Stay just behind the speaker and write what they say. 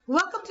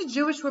to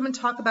Jewish Women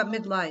Talk About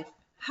Midlife.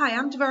 Hi,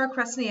 I'm Devara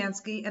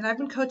Kresniansky, and I've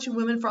been coaching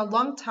women for a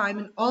long time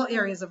in all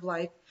areas of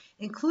life,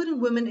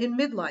 including women in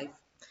midlife.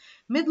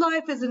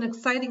 Midlife is an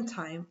exciting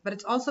time, but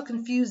it's also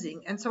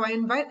confusing, and so I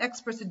invite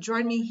experts to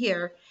join me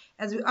here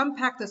as we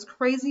unpack this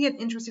crazy and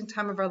interesting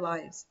time of our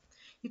lives.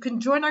 You can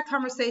join our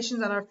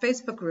conversations on our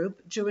Facebook group,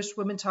 Jewish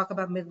Women Talk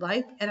About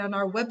Midlife, and on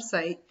our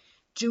website,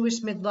 Jewish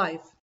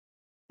Midlife.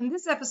 In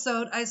this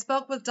episode, I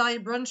spoke with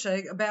Dalia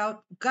Brunschwig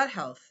about gut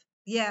health.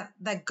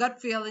 That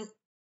gut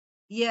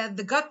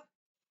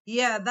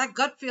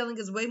feeling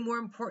is way more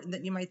important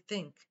than you might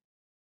think.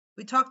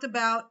 We talked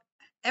about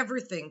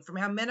everything from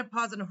how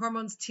menopause and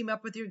hormones team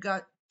up with your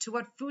gut to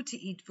what food to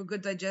eat for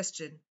good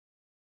digestion.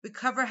 We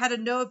cover how to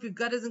know if your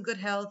gut is in good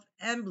health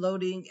and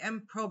bloating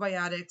and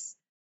probiotics.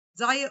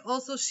 Dalia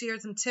also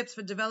shared some tips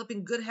for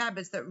developing good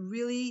habits that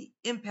really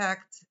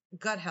impact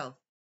gut health.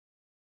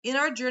 In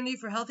our journey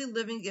for healthy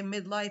living in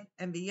midlife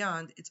and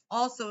beyond, it's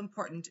also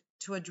important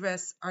to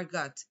address our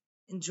gut.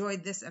 Enjoy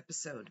this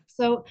episode.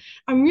 So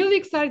I'm really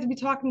excited to be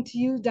talking to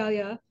you,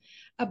 Dalia,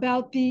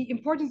 about the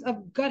importance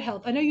of gut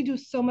health. I know you do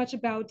so much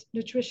about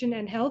nutrition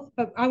and health,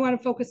 but I want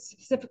to focus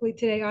specifically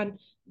today on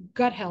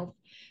gut health.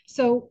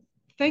 So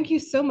thank you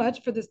so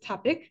much for this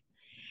topic.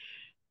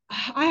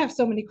 I have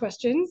so many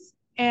questions,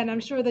 and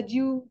I'm sure that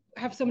you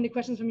have so many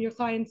questions from your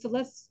clients. So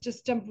let's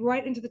just jump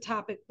right into the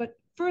topic. But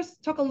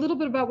first, talk a little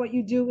bit about what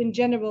you do in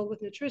general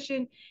with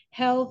nutrition,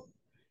 health,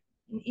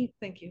 and eat.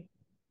 Thank you.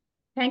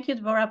 Thank you,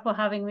 Dvorah, for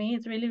having me.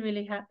 It's really,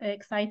 really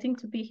exciting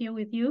to be here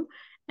with you.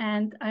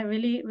 And I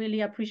really,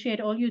 really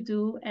appreciate all you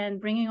do and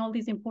bringing all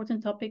these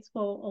important topics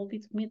for all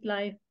these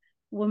midlife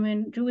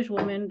women, Jewish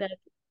women that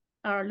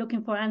are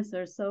looking for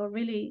answers. So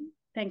really,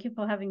 thank you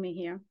for having me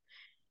here.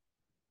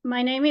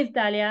 My name is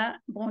Dalia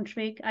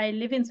Brunschwig. I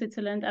live in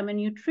Switzerland. I'm a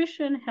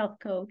nutrition health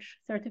coach,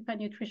 certified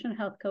nutrition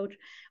health coach,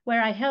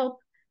 where I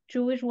help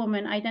Jewish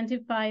women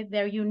identify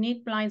their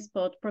unique blind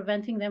spot,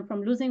 preventing them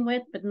from losing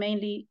weight, but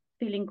mainly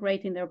feeling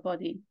great in their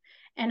body.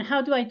 And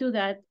how do I do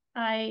that?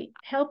 I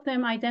help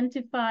them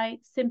identify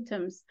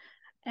symptoms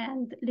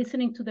and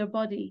listening to their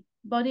body.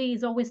 Body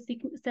is always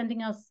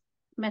sending us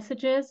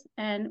messages,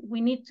 and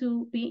we need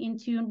to be in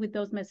tune with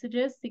those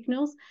messages,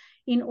 signals,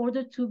 in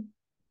order to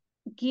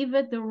give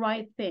it the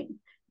right thing,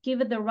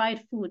 give it the right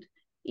food.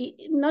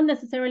 Not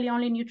necessarily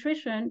only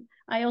nutrition.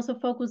 I also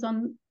focus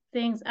on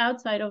things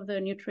outside of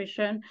the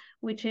nutrition,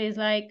 which is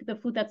like the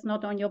food that's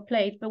not on your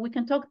plate, but we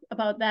can talk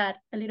about that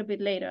a little bit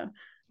later.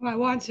 I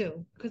want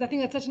to, because I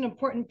think that's such an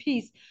important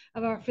piece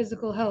of our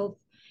physical health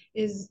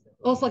is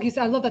also, like you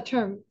said, I love that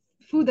term,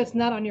 food that's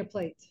not on your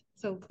plate.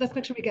 So let's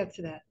make sure we get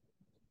to that.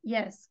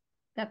 Yes,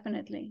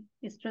 definitely.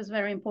 It's just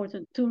very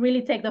important to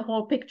really take the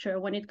whole picture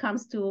when it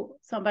comes to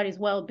somebody's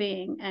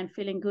well-being and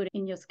feeling good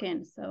in your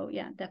skin. So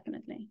yeah,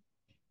 definitely.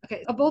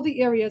 Okay, of all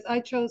the areas, I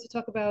chose to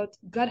talk about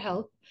gut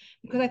health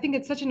because I think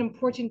it's such an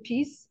important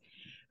piece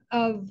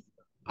of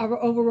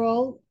our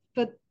overall,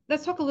 but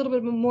let's talk a little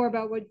bit more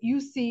about what you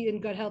see in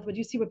gut health, what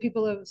you see what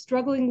people are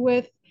struggling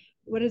with.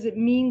 What does it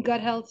mean,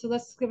 gut health? So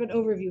let's give an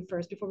overview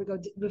first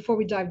before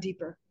we dive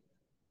deeper.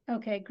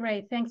 Okay,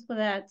 great. Thanks for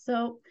that.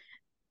 So,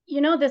 you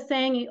know, the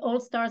saying, it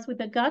all starts with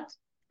the gut.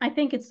 I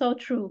think it's so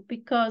true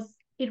because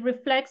it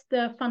reflects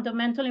the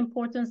fundamental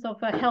importance of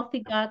a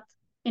healthy gut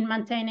in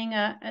maintaining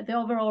the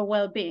overall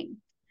well-being.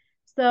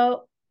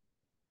 So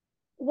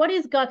what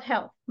is gut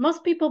health?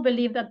 Most people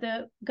believe that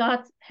the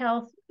gut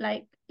health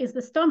is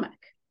the stomach.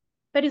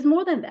 But it's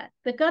more than that.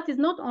 The gut is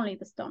not only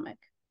the stomach.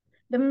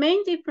 The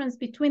main difference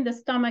between the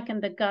stomach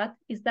and the gut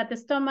is that the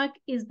stomach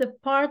is the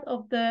part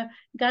of the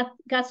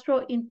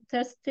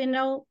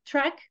gastrointestinal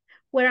tract,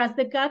 whereas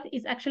the gut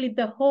is actually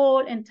the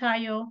whole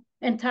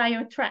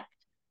entire tract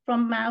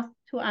from mouth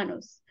to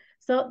anus.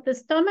 So the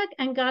stomach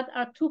and gut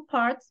are two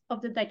parts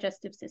of the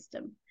digestive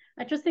system.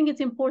 I just think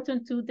it's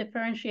important to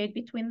differentiate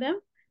between them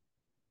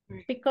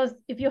because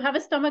if you have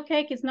a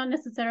stomachache, it's not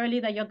necessarily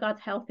that your gut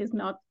health is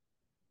not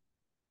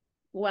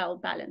well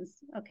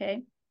balanced.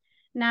 Okay.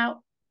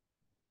 Now,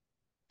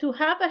 to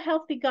have a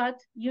healthy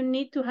gut, you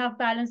need to have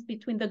balance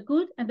between the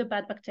good and the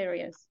bad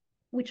bacteria,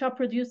 which are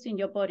produced in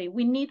your body.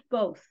 We need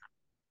both.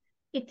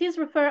 It is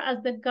referred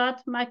as the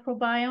gut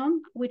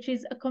microbiome, which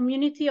is a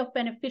community of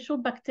beneficial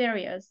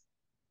bacteria,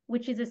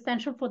 which is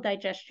essential for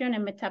digestion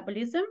and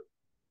metabolism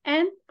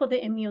and for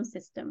the immune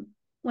system.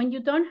 When you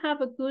don't have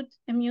a good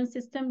immune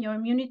system, your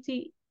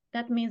immunity,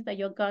 that means that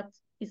your gut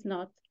is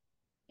not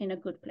in a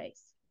good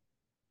place.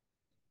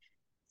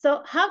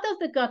 So how does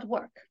the gut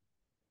work?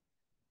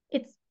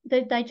 It's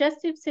the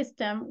digestive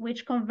system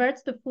which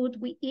converts the food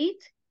we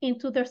eat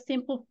into their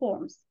simple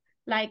forms,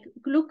 like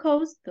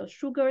glucose, those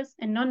sugars,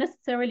 and not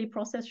necessarily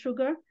processed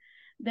sugar,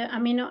 the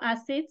amino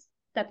acids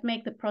that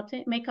make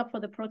up for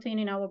the protein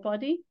in our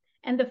body,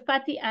 and the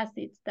fatty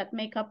acids that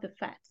make up the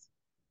fats.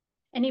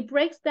 And it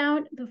breaks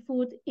down the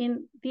food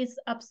in this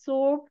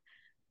absorbed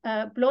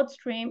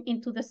bloodstream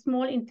into the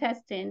small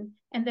intestine,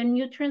 and the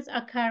nutrients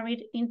are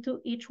carried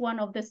into each one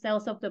of the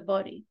cells of the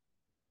body.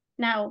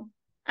 Now,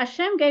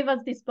 Hashem gave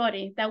us this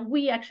body that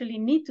we actually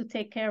need to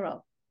take care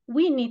of.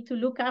 We need to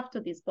look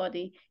after this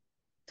body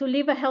to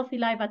live a healthy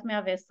life at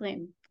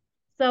 120.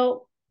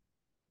 So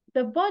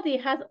the body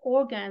has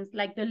organs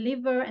like the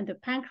liver and the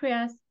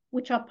pancreas,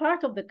 which are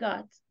part of the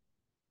gut,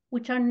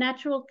 which are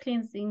natural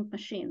cleansing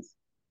machines.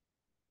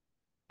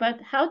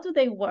 But how do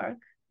they work?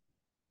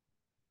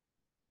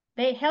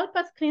 They help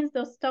us cleanse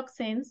those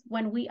toxins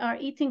when we are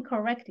eating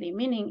correctly,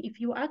 meaning if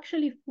you're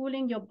actually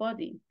fooling your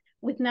body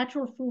with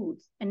natural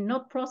foods and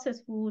not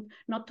processed food,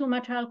 not too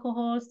much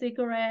alcohol,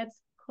 cigarettes,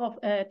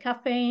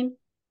 caffeine,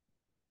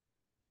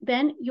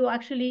 then you're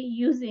actually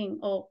using,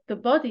 or the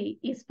body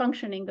is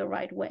functioning the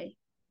right way.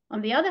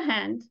 On the other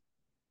hand,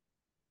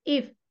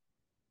 if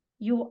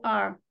you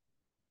are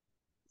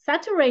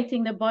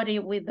saturating the body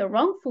with the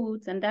wrong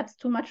foods, and that's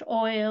too much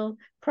oil,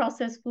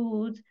 processed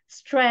food,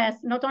 stress,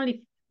 not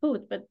only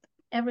food, but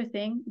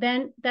everything,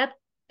 then that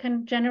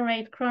can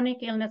generate chronic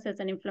illnesses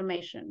and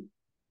inflammation.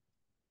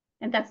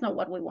 And that's not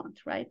what we want,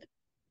 right?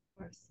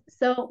 Of course.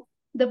 So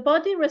the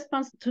body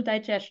responds to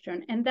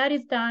digestion, and that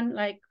is done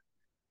like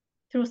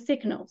through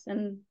signals.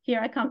 And here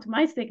I come to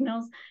my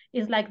signals,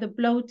 is like the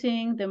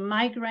bloating, the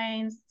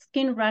migraines,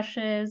 skin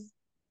rashes,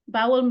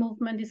 bowel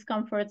movement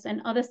discomforts,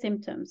 and other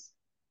symptoms.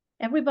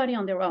 Everybody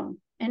on their own,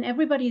 and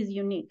everybody is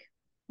unique.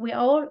 We're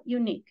all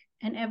unique,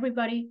 and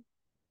everybody,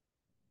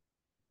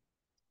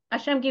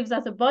 Hashem gives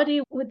us a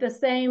body with the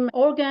same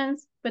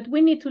organs, but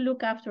we need to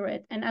look after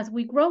it. And as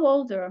we grow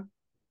older,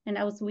 and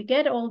as we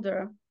get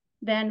older,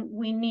 then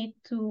we're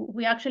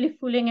actually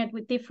fooling it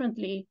with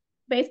differently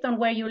based on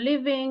where you're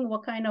living,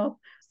 what kind of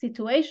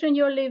situation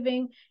you're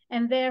living,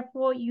 and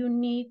therefore you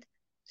need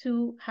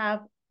to have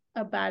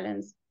a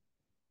balanced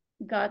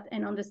gut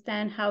and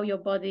understand how your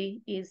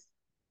body is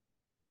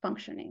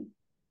functioning.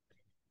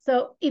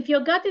 So if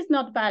your gut is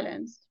not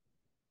balanced,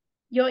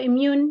 your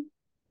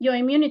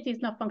immunity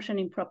is not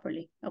functioning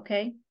properly,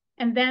 okay?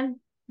 And then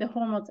the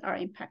hormones are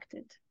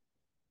impacted.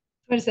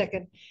 Wait a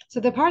second. So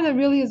the part that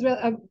really is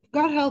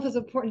gut health is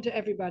important to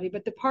everybody,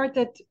 but the part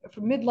that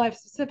for midlife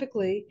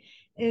specifically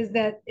is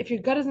that if your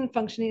gut isn't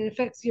functioning, it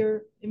affects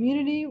your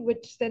immunity,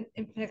 which then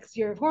affects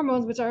your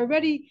hormones, which are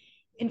already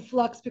in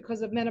flux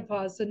because of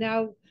menopause. So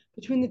now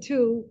between the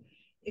two,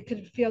 it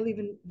could feel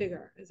even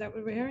bigger. Is that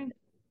what we're hearing?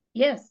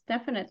 Yes,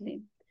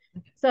 definitely.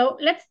 So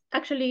let's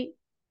actually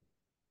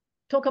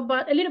talk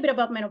about a little bit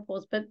about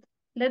menopause, but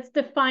let's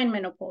define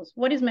menopause.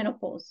 What is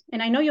menopause?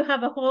 And I know you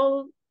have a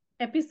whole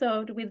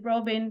episode with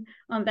Robin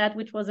on that,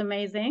 which was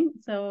amazing.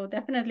 So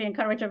definitely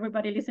encourage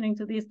everybody listening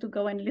to this to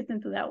go and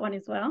listen to that one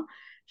as well.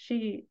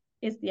 She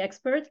is the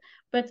expert.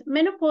 But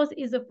menopause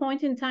is a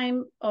point in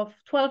time of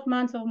 12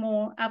 months or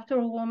more after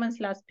a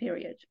woman's last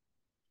period.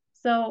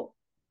 So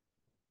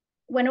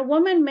when a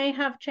woman may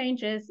have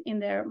changes in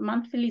their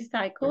monthly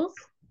cycles,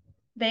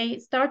 they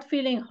start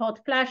feeling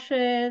hot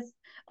flashes,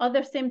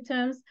 other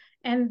symptoms,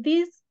 and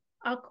these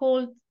are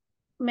called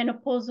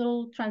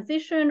menopausal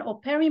transition or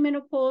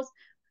perimenopause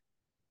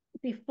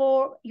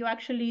before you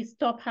actually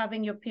stop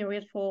having your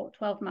period for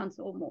 12 months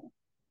or more.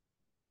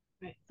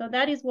 Right. So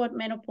that is what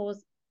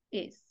menopause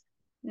is.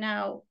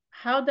 Now,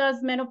 how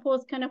does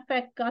menopause can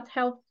affect gut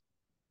health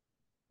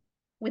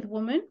with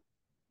women?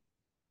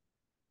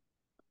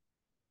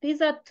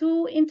 These are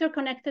two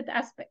interconnected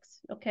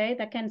aspects, okay,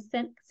 that can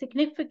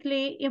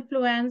significantly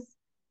influence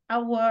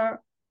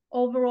our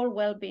overall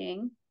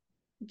well-being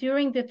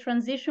during the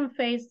transition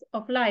phase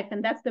of life,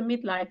 and that's the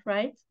midlife,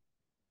 right?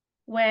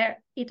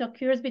 Where it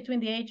occurs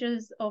between the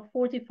ages of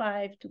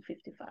 45 to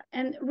 55.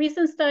 And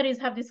recent studies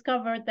have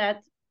discovered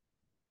that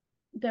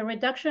the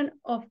reduction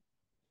of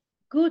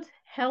good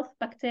health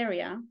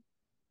bacteria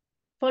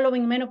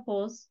following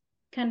menopause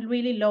can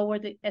really lower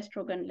the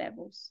estrogen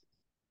levels.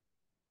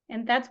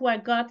 And that's why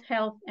gut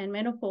health and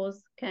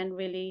menopause can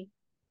really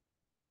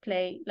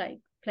play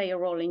a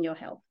role in your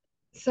health.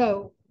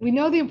 So we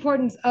know the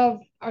importance of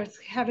us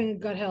having a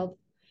gut health.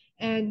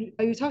 And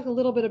you talked a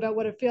little bit about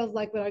what it feels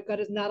like when our gut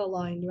is not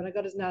aligned, when our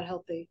gut is not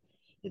healthy.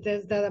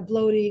 There's that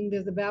bloating,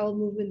 there's the bowel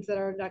movements that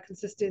are not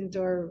consistent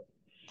or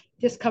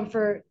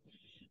discomfort.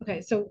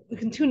 Okay, so we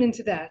can tune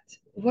into that.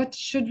 What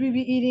should we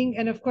be eating?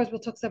 And of course, we'll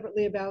talk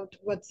separately about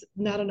what's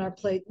not on our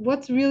plate.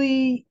 What's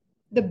really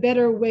the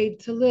better way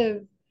to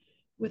live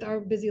with our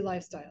busy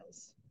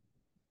lifestyles?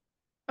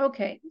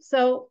 Okay,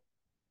 so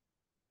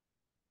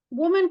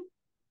women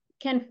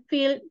can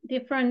feel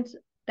different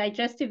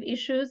digestive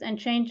issues and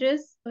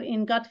changes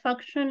in gut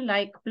function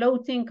like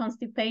bloating,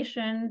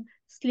 constipation,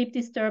 sleep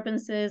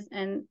disturbances,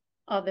 and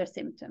other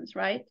symptoms,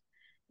 right?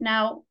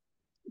 Now,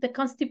 the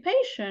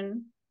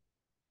constipation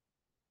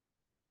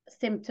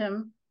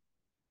symptom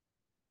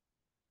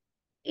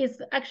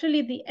is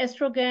actually the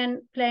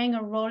estrogen playing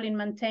a role in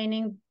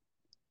maintaining,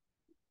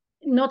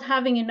 not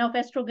having enough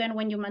estrogen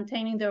when you're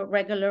maintaining the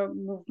regular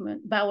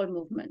movement, bowel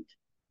movement,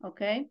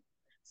 okay?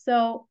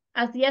 So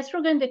as the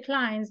estrogen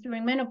declines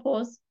during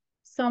menopause,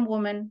 some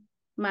women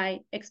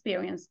might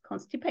experience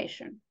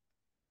constipation.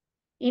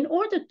 In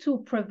order to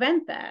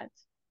prevent that,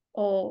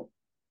 or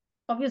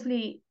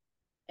obviously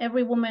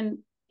every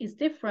woman is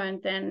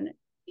different and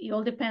it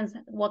all depends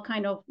what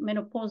kind of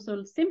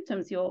menopausal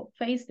symptoms you're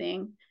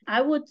facing,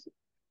 I would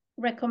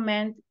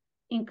recommend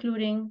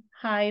including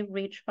high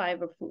rich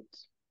fiber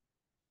foods.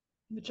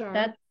 Which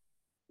are?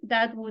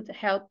 That would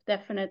help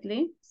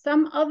definitely.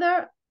 Some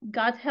other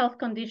gut health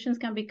conditions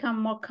can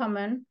become more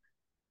common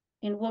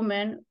in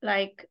women,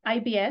 like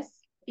IBS,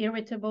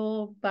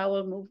 irritable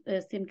bowel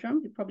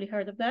syndrome. You probably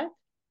heard of that.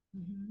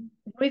 Mm-hmm.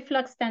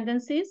 Reflux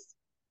tendencies,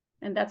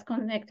 and that's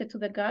connected to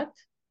the gut.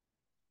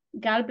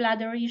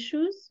 Gallbladder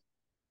issues,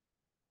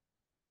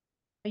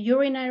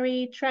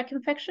 urinary tract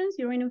infections,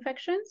 urine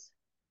infections,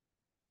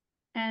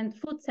 and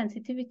food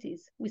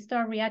sensitivities. We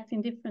start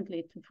reacting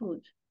differently to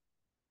food.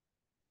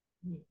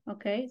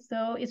 Okay,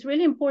 so it's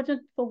really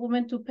important for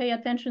women to pay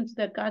attention to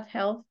their gut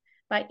health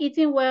by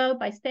eating well,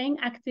 by staying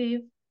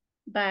active,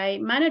 by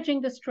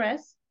managing the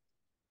stress,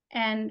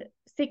 and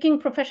seeking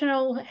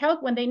professional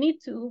help when they need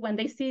to, when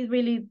they see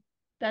really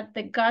that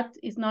the gut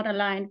is not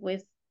aligned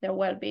with their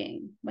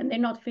well-being, when they're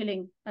not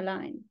feeling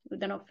aligned,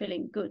 they're not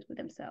feeling good with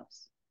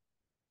themselves.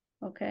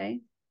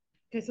 Okay.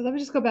 Okay, so let me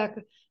just go back.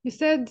 You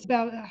said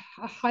about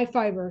high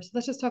fiber. So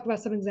let's just talk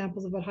about some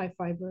examples of what high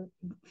fiber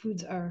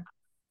foods are.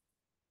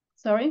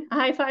 Sorry,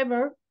 high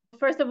fiber.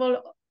 First of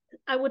all,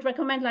 I would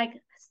recommend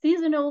like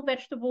seasonal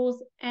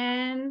vegetables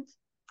and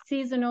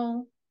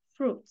seasonal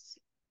fruits,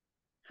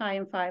 high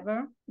in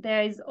fiber.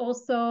 There is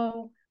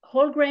also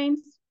whole grains,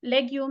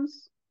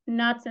 legumes,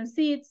 nuts and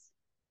seeds.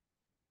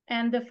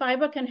 And the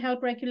fiber can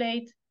help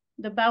regulate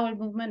the bowel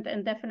movement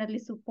and definitely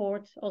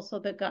support also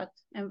the gut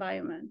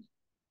environment.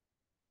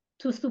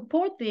 To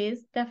support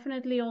this,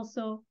 definitely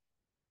also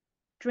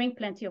drink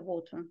plenty of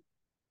water.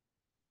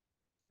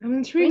 I'm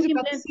intrigued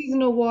about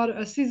seasonal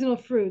water, seasonal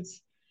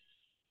fruits.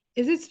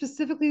 Is it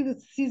specifically the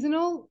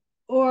seasonal,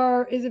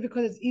 or is it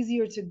because it's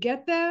easier to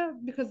get there?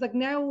 Because like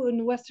now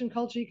in Western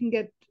culture, you can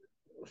get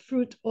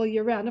fruit all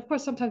year round. Of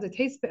course, sometimes it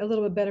tastes a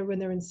little bit better when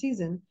they're in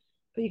season,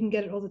 but you can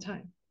get it all the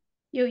time.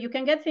 You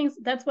can get things.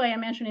 That's why I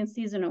mentioned in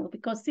seasonal,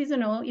 because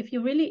seasonal, if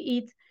you really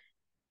eat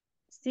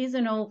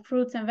seasonal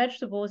fruits and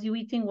vegetables, you're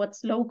eating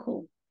what's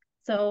local.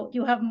 So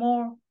you have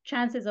more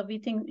chances of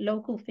eating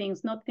local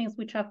things, not things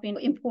which have been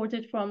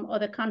imported from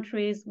other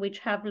countries, which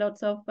have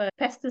lots of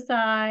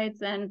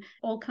pesticides and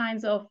all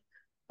kinds of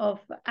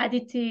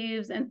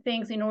additives and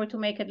things in order to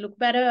make it look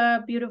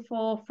better,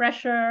 beautiful,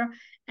 fresher.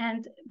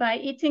 And by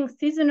eating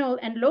seasonal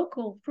and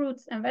local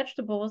fruits and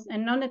vegetables,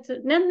 and not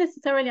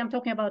necessarily I'm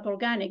talking about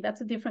organic,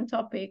 that's a different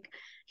topic.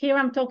 Here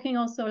I'm talking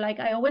also,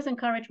 like I always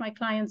encourage my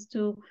clients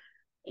to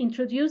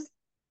introduce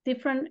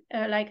different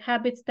like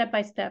habits step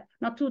by step,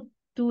 not to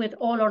do it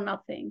all or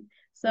nothing.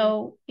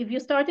 So if you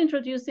start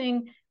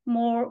introducing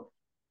more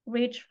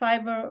rich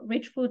fiber,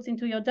 rich foods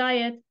into your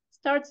diet,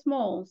 start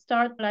small,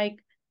 start like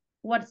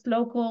what's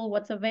local,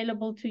 what's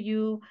available to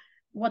you,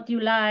 what you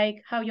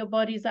like, how your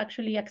body is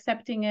actually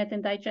accepting it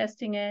and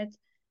digesting it.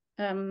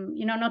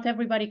 You know, not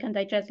everybody can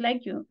digest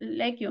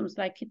legumes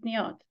like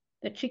kitniot,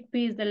 the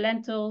chickpeas, the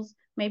lentils.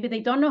 Maybe they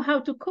don't know how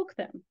to cook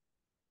them.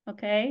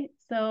 Okay,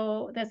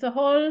 so there's a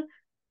whole,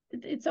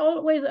 it's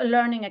always a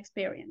learning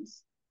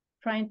experience,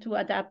 trying to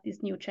adapt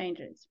these new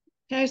changes.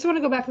 Yeah, I just want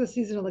to go back to the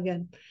seasonal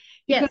again.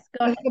 Because yes,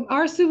 go ahead.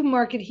 Our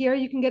supermarket here,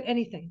 you can get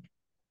anything.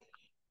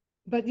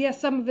 But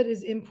yes, some of it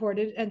is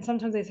imported, and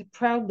sometimes they say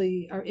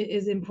proudly it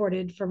is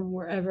imported from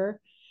wherever.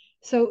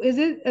 So is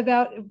it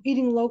about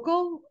eating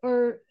local,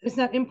 or it's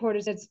not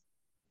imported? It's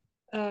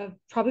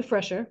probably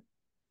fresher.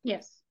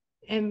 Yes.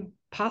 And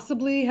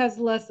possibly has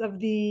less of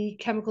the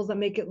chemicals that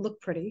make it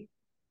look pretty.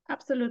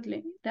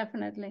 Absolutely,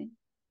 definitely.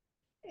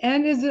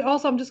 And is it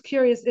also, I'm just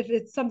curious if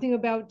it's something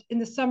about in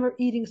the summer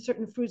eating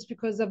certain fruits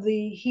because of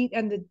the heat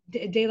and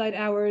the daylight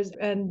hours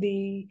and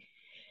the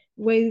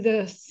way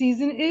the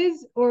season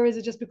is, or is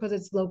it just because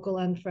it's local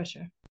and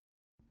fresher?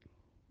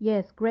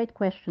 Yes, great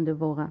question,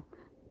 Devorah.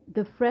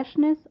 The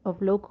freshness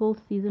of local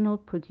seasonal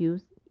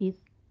produce is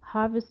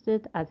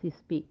harvested as we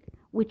speak,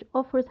 which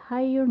offers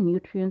higher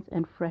nutrients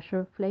and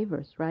fresher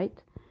flavors, right?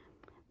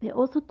 They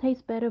also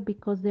taste better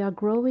because they are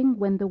growing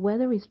when the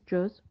weather is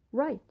just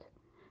right.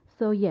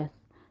 So yes,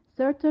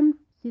 certain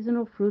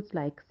seasonal fruits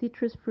like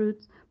citrus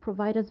fruits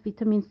provide us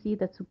vitamin C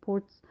that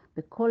supports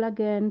the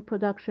collagen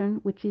production,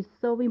 which is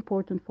so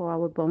important for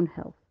our bone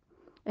health.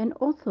 And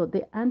also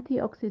the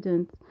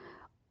antioxidants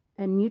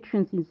and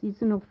nutrients in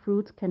seasonal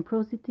fruits can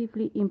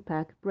positively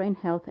impact brain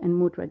health and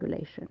mood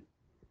regulation.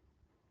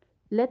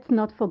 Let's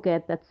not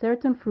forget that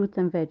certain fruits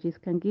and veggies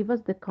can give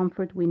us the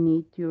comfort we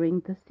need during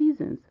the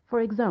seasons.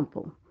 For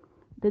example,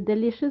 the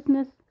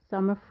deliciousness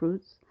summer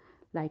fruits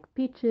like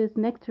peaches,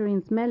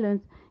 nectarines,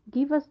 melons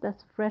give us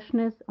that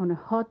freshness on a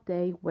hot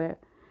day,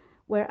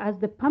 whereas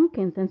the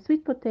pumpkins and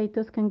sweet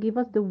potatoes can give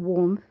us the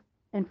warmth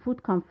and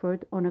food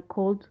comfort on a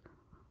cold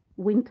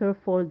winter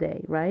fall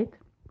day, right?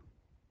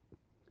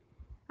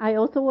 I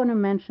also want to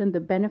mention the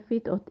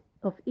benefit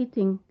of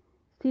eating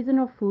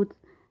seasonal foods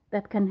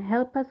that can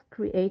help us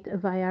create a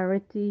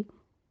variety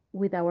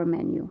with our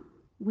menu.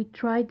 We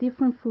try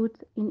different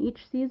foods in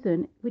each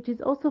season, which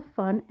is also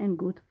fun and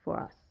good for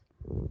us.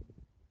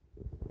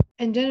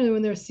 And generally,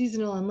 when they're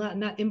seasonal and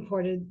not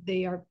imported,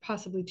 they are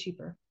possibly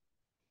cheaper.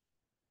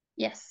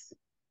 Yes,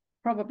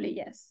 probably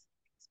yes.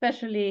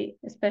 especially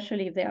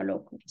if they are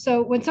local.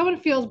 So when someone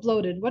feels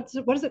bloated, what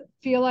does it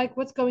feel like?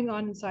 What's going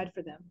on inside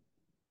for them?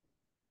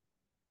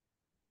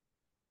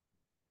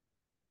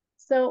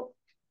 So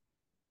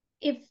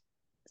if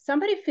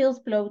somebody feels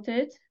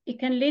bloated, it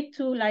can lead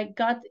to like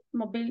gut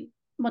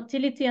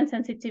motility and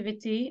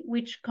sensitivity,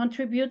 which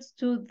contributes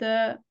to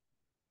the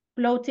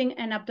bloating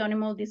and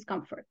abdominal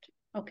discomfort.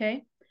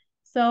 Okay,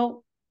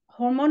 so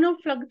hormonal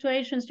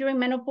fluctuations during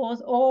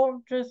menopause or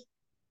just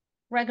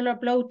regular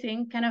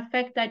bloating can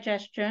affect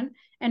digestion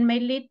and may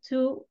lead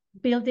to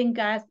building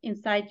gas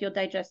inside your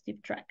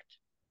digestive tract,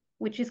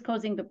 which is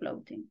causing the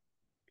bloating.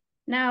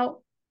 Now,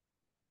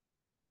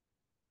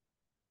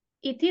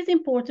 it is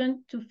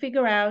important to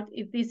figure out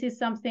if this is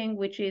something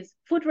which is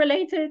food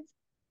related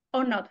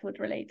or not food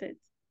related.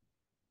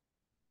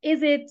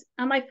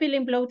 Am I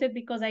feeling bloated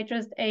because I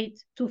just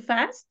ate too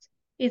fast?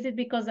 Is it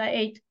because I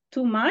ate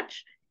too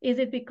much? Is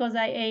it because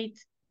I ate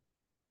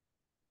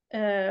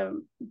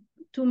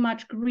too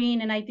much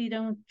green and I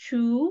didn't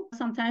chew?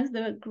 Sometimes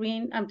the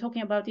green, I'm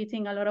talking about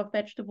eating a lot of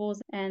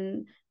vegetables.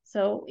 And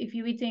so if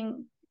you're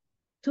eating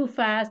too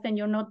fast and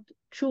you're not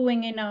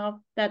chewing enough,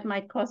 that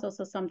might cause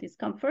also some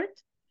discomfort.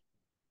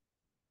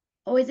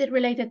 Or is it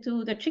related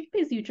to the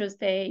chickpeas you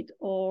just ate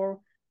or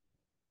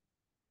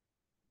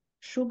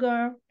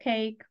sugar,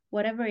 cake,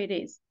 whatever it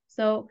is?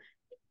 So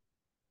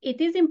it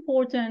is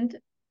important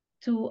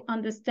to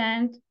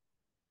understand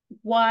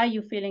why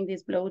you're feeling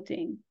this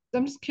bloating.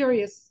 I'm just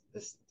curious,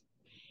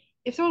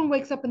 if someone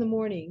wakes up in the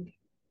morning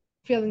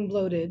feeling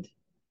bloated,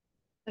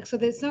 like, so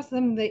it's not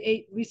something they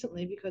ate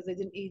recently because they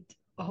didn't eat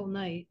a whole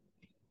night.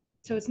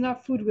 So it's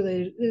not food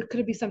related. Could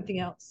it be something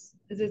else?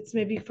 It's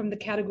maybe from the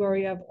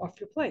category of off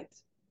your plate.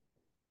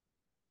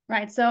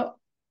 Right. So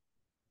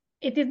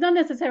it is not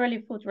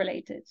necessarily food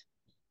related.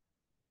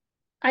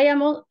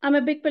 I'm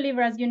a big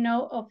believer, as you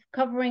know, of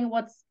covering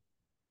what's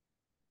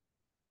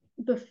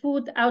the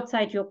food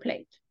outside your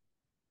plate,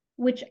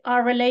 which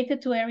are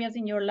related to areas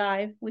in your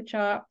life which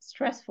are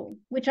stressful,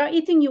 which are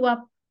eating you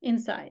up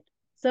inside.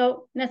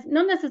 So not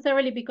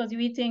necessarily because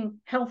you're eating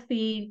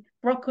healthy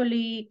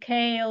broccoli,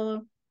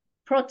 kale,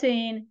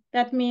 protein,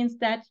 that means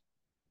that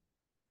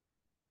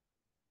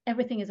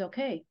everything is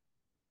okay.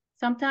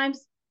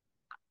 Sometimes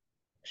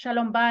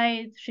shalom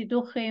bayit,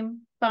 shidduchim,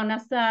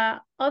 parnasa,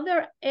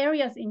 other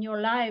areas in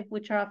your life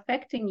which are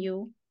affecting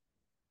you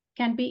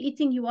can be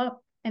eating you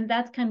up, and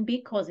that can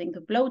be causing the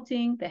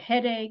bloating, the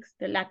headaches,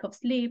 the lack of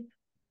sleep.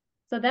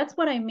 So that's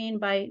what I mean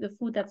by the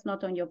food that's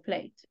not on your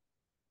plate.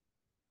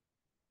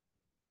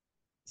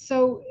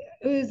 So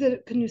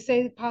can you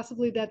say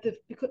possibly that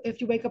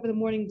if you wake up in the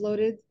morning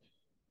bloated,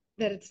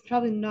 that it's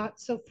probably not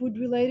so food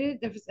related?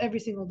 If it's every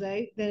single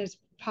day, then it's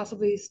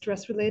possibly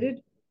stress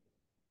related?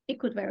 It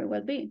could very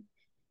well be.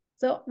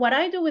 So what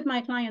I do with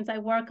my clients, I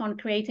work on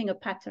creating a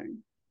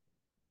pattern.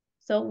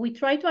 So we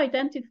try to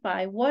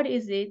identify what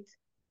is it,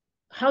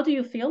 how do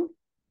you feel,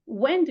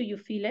 when do you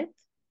feel it,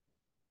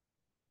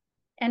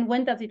 and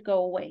when does it go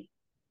away?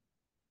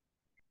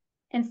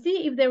 And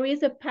see if there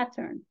is a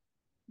pattern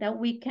that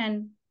we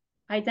can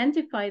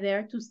identify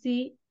there to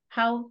see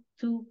how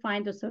to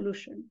find a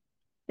solution.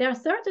 There are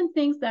certain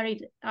things that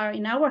are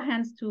in our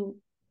hands to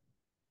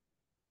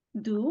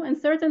do, and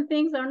certain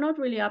things are not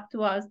really up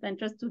to us than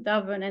just to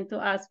daven and to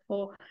ask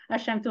for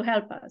Hashem to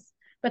help us.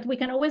 But we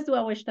can always do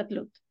our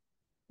ishtadlut.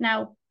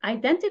 Now,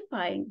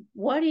 identifying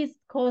what is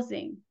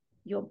causing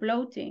your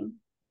bloating,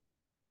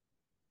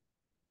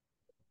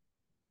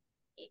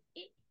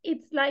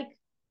 it's like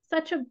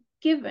such a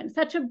given,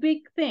 such a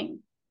big thing,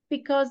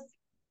 because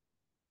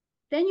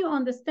then you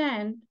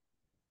understand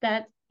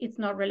that it's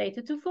not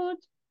related to food,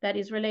 that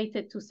is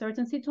related to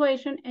certain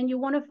situation, and you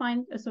want to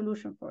find a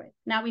solution for it.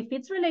 Now, if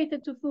it's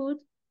related to food,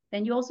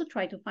 then you also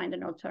try to find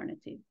an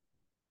alternative,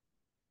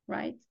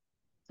 right?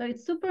 So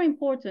it's super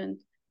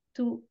important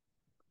to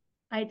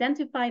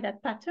identify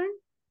that pattern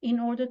in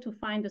order to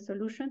find a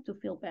solution to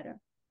feel better.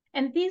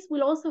 And this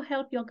will also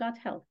help your gut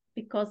health,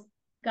 because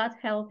gut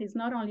health is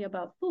not only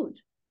about food,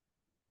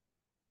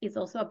 it's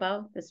also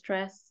about the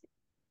stress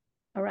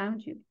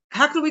around you.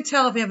 How can we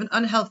tell if we have an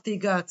unhealthy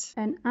gut?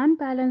 An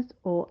unbalanced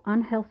or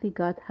unhealthy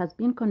gut has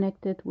been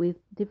connected with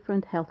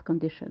different health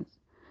conditions.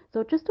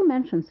 So just to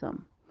mention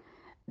some: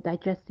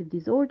 digestive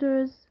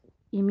disorders,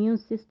 immune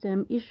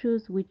system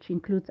issues, which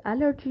includes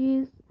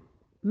allergies,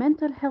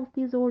 mental health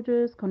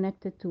disorders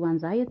connected to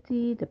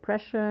anxiety,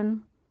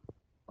 depression,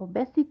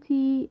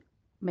 obesity,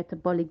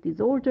 metabolic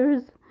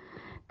disorders.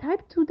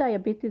 Type 2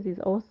 diabetes is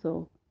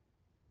also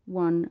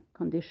one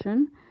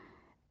condition.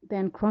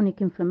 Then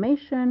chronic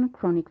inflammation,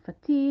 chronic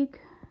fatigue,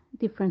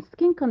 different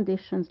skin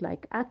conditions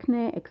like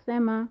acne,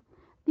 eczema.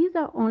 These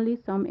are only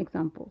some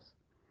examples.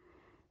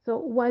 So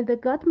while the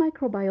gut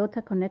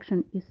microbiota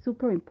connection is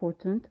super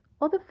important,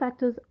 other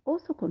factors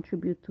also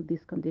contribute to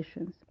these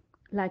conditions,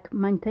 like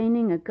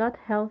maintaining a gut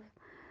health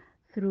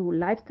through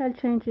lifestyle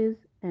changes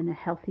and a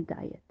healthy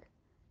diet.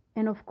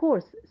 And of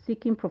course,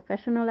 seeking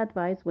professional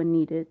advice when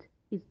needed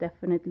is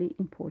definitely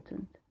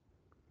important.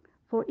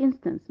 For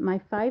instance, my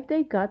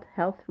 5-day gut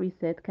health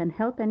reset can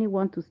help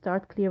anyone to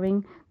start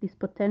clearing these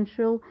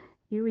potential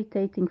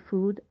irritating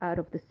food out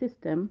of the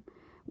system,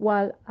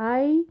 while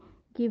I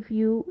give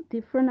you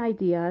different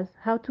ideas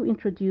how to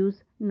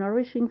introduce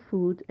nourishing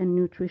food and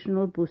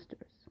nutritional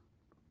boosters.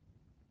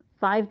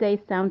 5 days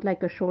sound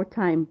like a short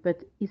time,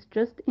 but it's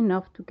just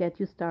enough to get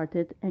you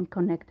started and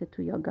connected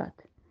to your gut.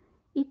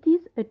 It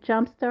is a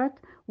jumpstart,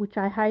 which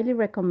I highly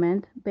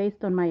recommend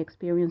based on my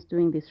experience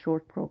doing this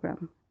short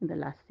program in the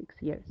last 6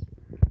 years.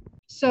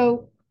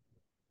 So,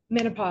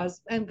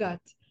 menopause and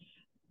gut.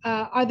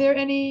 Are there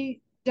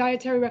any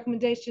dietary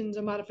recommendations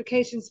or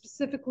modifications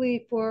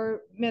specifically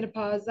for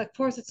menopause? Of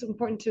course, it's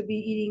important to be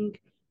eating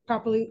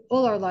properly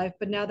all our life,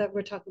 but now that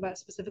we're talking about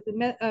specifically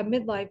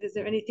midlife, is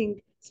there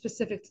anything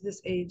specific to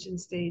this age and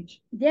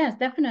stage? Yes,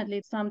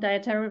 definitely some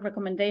dietary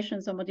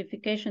recommendations or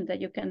modifications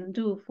that you can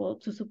do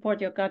to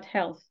support your gut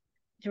health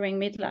during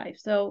midlife.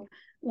 So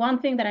one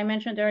thing that I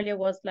mentioned earlier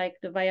was like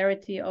the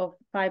variety of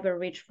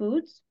fiber-rich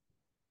foods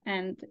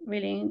and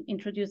really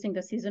introducing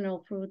the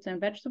seasonal fruits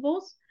and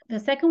vegetables. The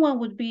second one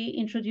would be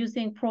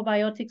introducing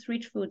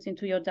probiotics-rich foods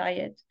into your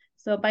diet.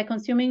 So by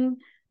consuming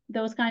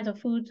those kinds of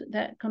foods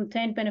that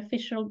contain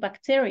beneficial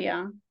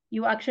bacteria,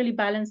 you're actually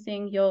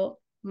balancing your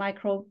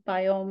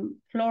microbiome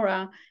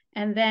flora,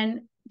 and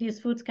then these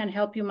foods can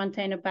help you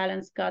maintain a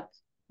balanced gut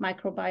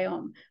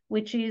microbiome,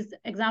 which is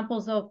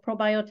examples of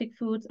probiotic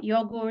foods: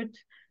 yogurt,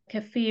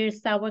 kefir,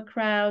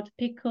 sauerkraut,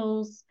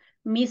 pickles,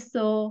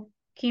 miso,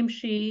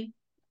 kimchi,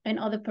 and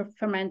other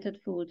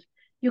fermented foods.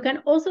 You can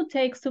also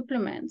take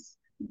supplements,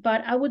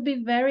 but I would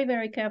be very,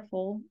 very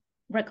careful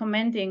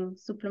recommending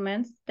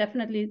supplements.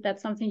 Definitely,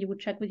 that's something you would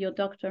check with your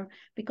doctor,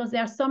 because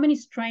there are so many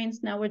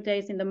strains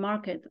nowadays in the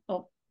market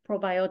of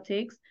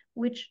probiotics,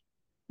 which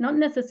not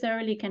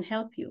necessarily can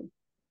help you.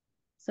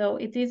 So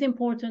it is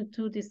important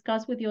to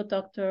discuss with your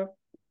doctor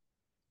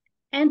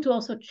and to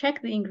also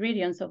check the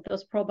ingredients of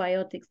those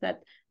probiotics,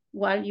 that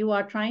while you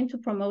are trying to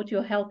promote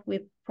your health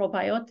with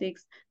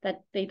probiotics,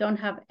 that they don't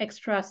have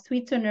extra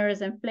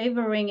sweeteners and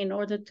flavoring in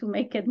order to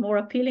make it more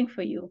appealing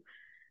for you.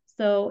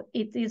 So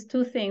it is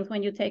two things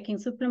when you're taking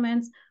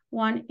supplements.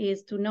 One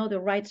is to know the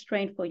right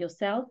strain for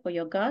yourself, for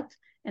your gut.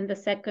 And the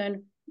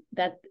second,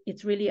 that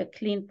it's really a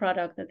clean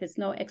product, that there's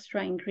no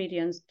extra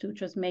ingredients to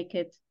just make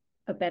it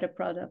a better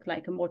product,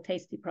 like a more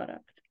tasty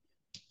product.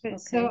 Okay.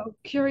 So I'm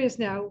curious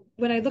now,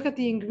 when I look at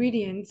the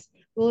ingredients,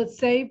 will it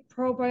say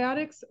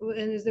probiotics?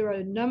 And is there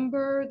a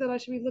number that I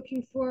should be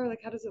looking for?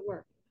 Like, how does it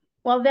work?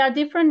 Well, there are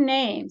different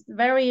names,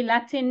 very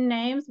Latin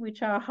names,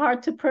 which are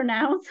hard to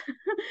pronounce.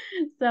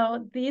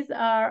 So these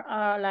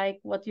are like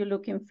what you're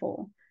looking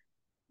for.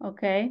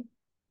 Okay.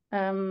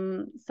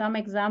 Some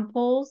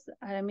examples.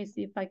 Let me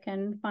see if I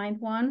can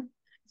find one.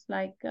 It's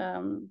like,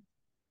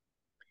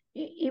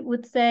 it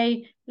would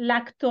say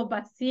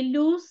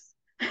lactobacillus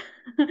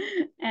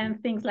and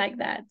things like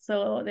that.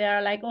 So they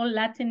are like all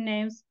Latin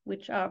names,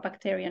 which are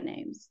bacteria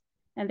names.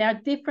 And there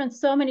are different,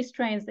 so many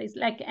strains. It's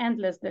like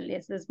endless, the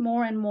list. There's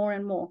more and more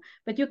and more.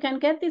 But you can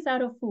get this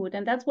out of food.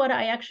 And that's what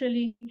I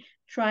actually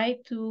try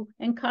to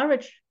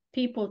encourage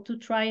people to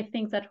try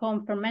things at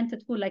home,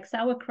 fermented food like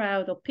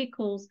sauerkraut or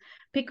pickles.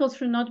 Pickles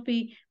should not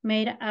be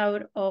made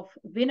out of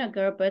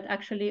vinegar, but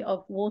actually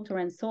of water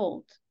and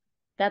salt.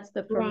 That's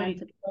the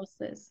fermented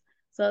process.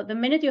 So the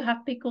minute you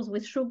have pickles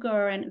with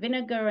sugar and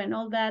vinegar and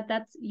all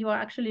that, you are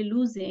actually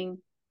losing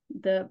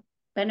the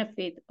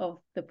benefit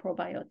of the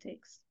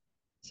probiotics.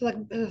 So like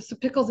so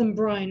pickles and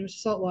brine, which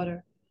is salt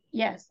water.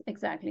 Yes,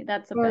 exactly.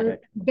 That's a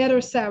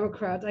better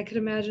sauerkraut. I could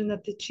imagine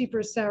that the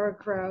cheaper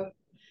sauerkraut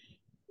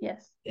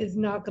is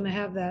not going to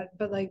have that,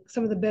 but like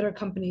some of the better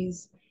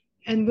companies.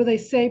 And will they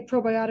say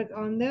probiotic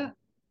on there?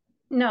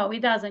 No, it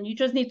doesn't. You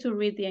just need to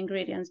read the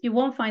ingredients. You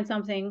won't find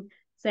something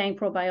saying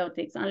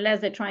probiotics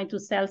unless they're trying to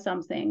sell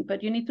something,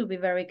 but you need to be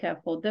very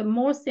careful. The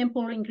more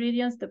simple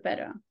ingredients, the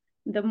better.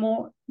 The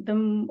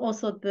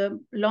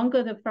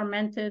longer the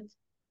fermented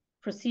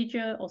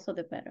procedure, also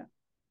the better.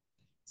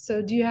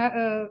 So do you have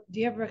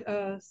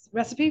a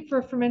recipe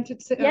for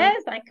fermented?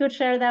 Yes, I could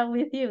share that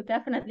with you.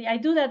 Definitely. I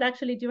do that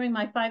actually during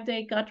my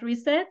 5-day gut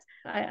reset.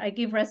 I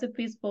give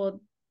recipes for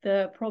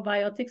the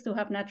probiotics, to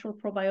have natural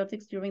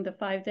probiotics during the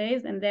 5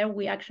 days. And there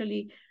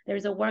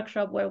there's a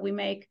workshop where we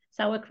make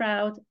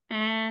sauerkraut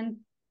and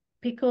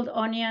pickled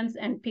onions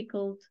and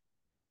pickled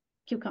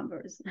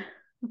cucumbers.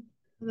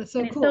 That's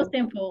so cool. It's so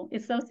simple.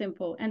 It's so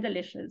simple and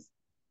delicious.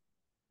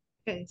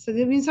 Okay, so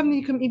that means something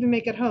you can even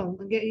make at home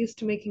and get used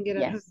to making it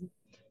at home.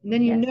 And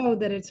then you know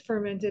that it's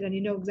fermented and you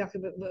know exactly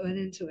what went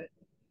into it.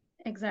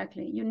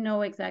 Exactly. You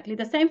know exactly.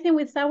 The same thing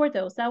with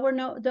sourdough.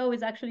 Sourdough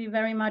is actually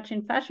very much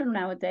in fashion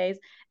nowadays,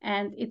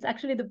 and it's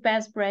actually the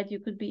best bread you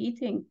could be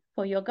eating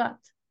for your gut.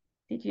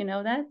 Did you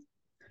know that?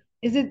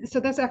 Is it? So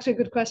that's actually a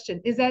good question.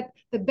 Is that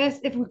the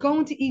best, if we're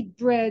going to eat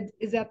bread,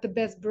 is that the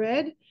best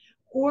bread?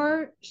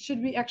 Or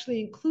should we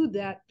actually include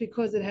that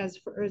because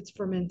it's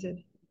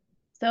fermented?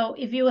 So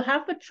if you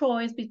have a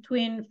choice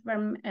between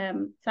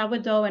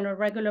sourdough and a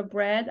regular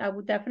bread, I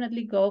would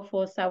definitely go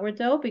for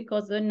sourdough,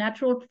 because the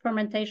natural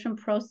fermentation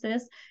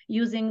process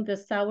using the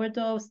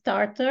sourdough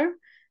starter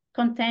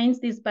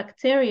contains these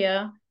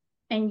bacteria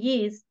and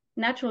yeast,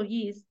 natural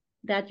yeast,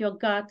 that your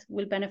gut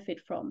will benefit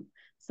from.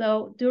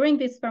 So during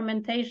this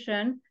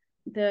fermentation,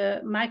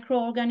 the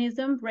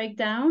microorganisms break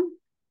down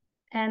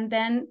and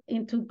then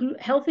into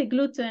healthy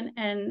gluten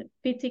and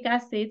phytic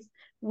acids,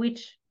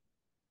 which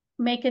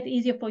make it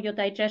easier for your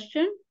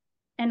digestion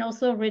and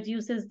also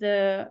reduces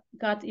the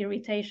gut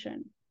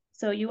irritation.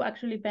 So you're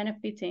actually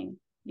benefiting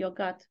your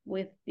gut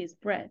with this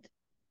bread.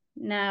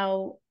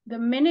 Now, the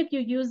minute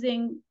you're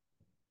using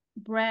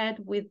bread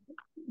with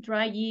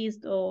dry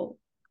yeast or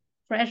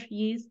fresh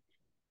yeast,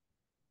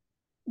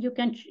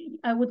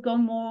 I would go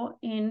more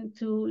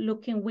into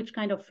looking which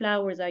kind of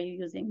flours are you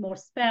using, more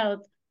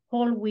spelt,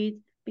 whole wheat,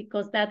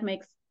 because that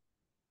makes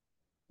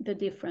the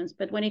difference.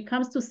 But when it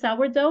comes to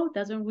sourdough, it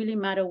doesn't really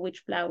matter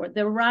which flour.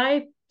 The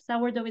rye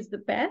sourdough is the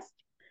best,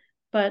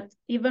 but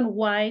even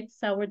white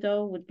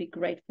sourdough would be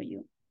great for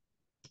you.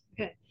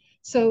 Okay.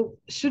 So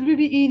should we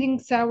be eating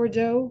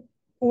sourdough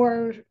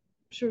or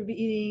should we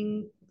be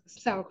eating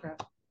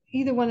sauerkraut?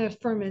 Either one is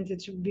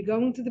fermented. Should we be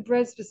going to the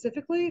bread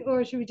specifically,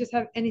 or should we just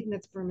have anything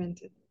that's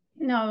fermented?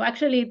 No,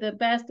 actually, the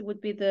best would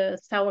be the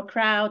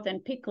sauerkraut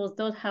and pickles.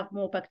 Those have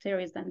more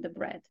bacteria than the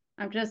bread.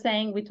 I'm just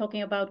saying we're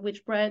talking about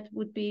which bread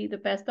would be the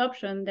best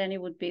option, then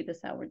it would be the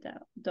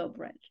sourdough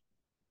bread.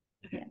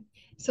 Okay. Yeah.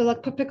 So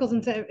like put pickles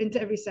into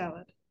every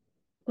salad.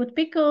 Put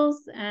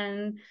pickles.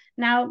 And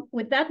now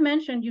with that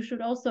mentioned, you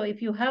should also,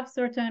 if you have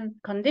certain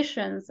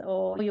conditions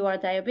or you are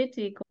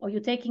diabetic or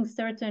you're taking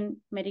certain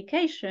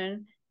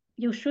medication,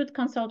 you should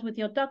consult with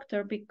your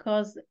doctor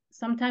because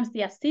sometimes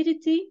the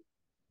acidity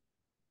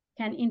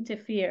can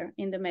interfere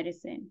in the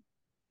medicine.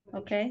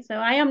 Okay, so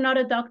I am not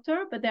a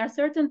doctor, but there are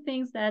certain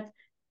things that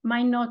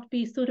might not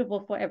be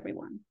suitable for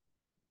everyone,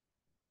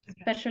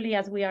 especially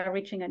as we are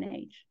reaching an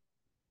age.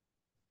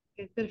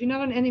 Okay. But if you're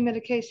not on any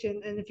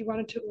medication and if you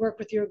wanted to work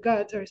with your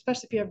gut, or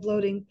especially if you have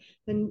bloating,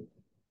 then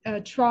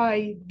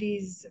try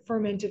these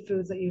fermented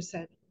foods that you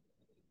said.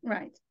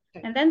 Right.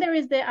 Okay. And then there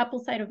is the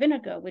apple cider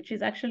vinegar, which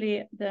is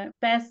actually the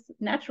best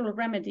natural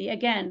remedy.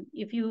 Again,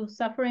 if you're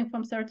suffering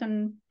from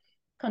certain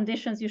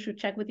conditions, you should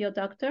check with your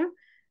doctor.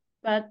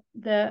 But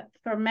the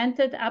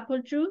fermented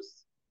apple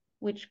juice,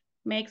 which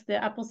makes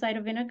the apple cider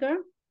vinegar,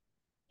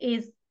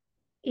 it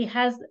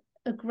has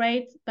a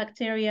great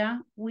bacteria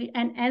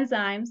and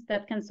enzymes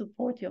that can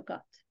support your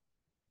gut.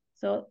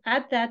 So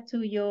add that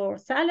to your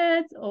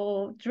salads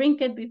or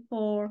drink it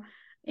before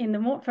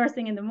first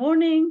thing in the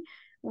morning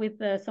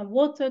with some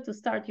water to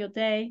start your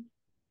day,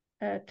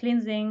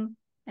 cleansing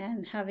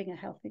and having a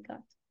healthy gut.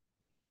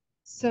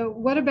 So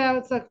what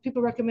about, like,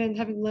 people recommend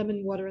having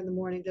lemon water in the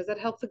morning? Does that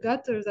help the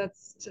gut, or is that?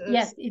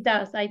 Yes, it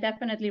does. I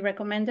definitely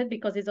recommend it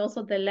because it's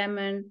also the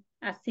lemon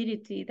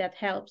acidity that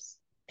helps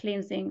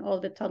cleansing all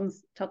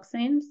the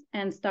toxins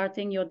and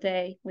starting your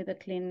day with a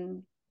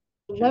clean.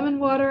 Lemon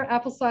water,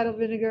 apple cider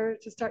vinegar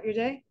to start your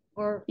day?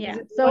 Or yeah.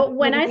 So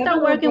when I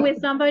start working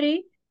with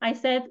somebody, I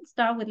said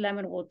start with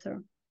lemon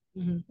water.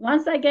 Mm-hmm.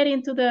 Once I get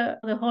into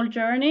the whole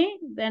journey,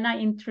 then I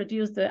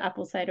introduce the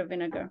apple cider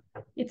vinegar.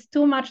 It's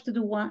too much to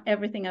do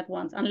everything at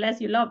once,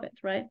 unless you love it,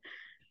 right?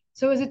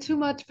 So is it too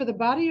much for the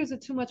body, or is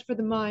it too much for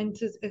the mind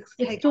to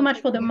It's too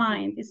much for the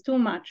mind. It's too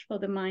much for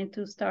the mind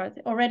to start.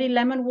 Already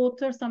lemon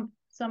water,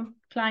 some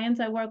clients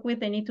I work with,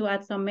 they need to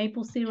add some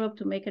maple syrup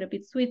to make it a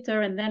bit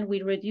sweeter, and then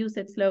we reduce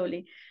it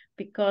slowly.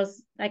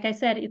 Because, like I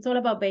said, it's all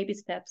about baby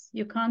steps.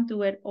 You can't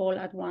do it all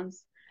at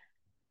once.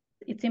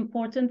 It's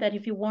important that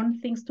if you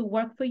want things to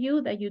work for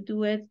you, that you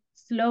do it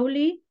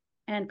slowly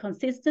and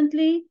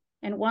consistently.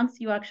 And once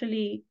you're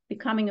actually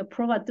becoming a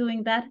pro at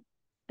doing that,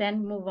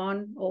 then move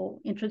on or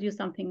introduce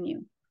something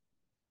new.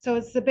 So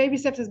it's the baby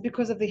steps is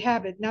because of the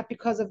habit, not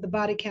because of the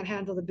body can't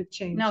handle the big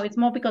change. No, it's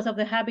more because of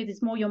the habit.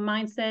 It's more your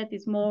mindset.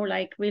 It's more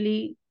like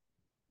really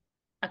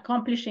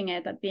accomplishing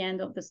it at the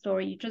end of the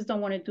story. You just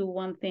don't want to do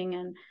one thing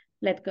and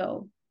let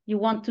go. You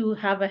want to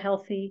have a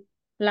healthy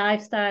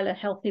lifestyle, a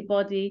healthy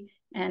body.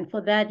 And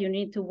for that, you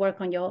need to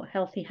work on your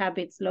healthy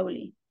habits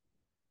slowly.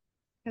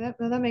 Yeah,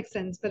 that makes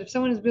sense. But if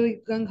someone is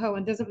really gung-ho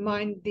and doesn't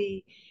mind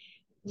the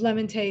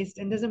lemon taste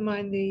and doesn't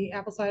mind the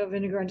apple cider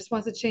vinegar and just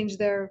wants to change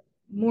their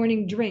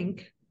morning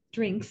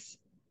drinks,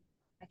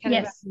 I kind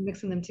of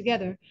mixing them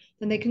together,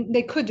 then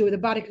they could do it. The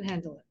body can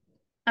handle it.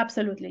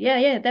 Absolutely.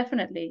 Yeah,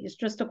 definitely. It's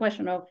just a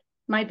question of,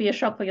 might be a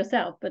shock for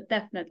yourself, but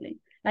definitely.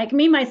 Like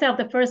me, myself,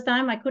 the first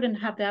time I couldn't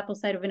have the apple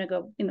cider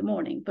vinegar in the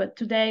morning, but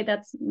today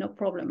that's no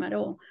problem at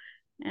all.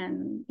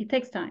 And it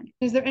takes time.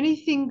 Is there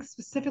anything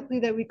specifically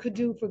that we could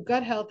do for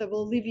gut health that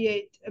will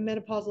alleviate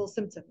menopausal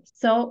symptoms?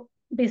 So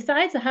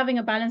besides having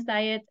a balanced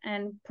diet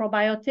and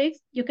probiotics,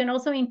 you can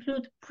also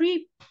include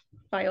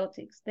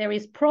prebiotics. There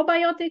is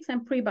probiotics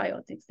and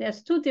prebiotics.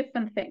 There's two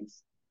different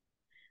things.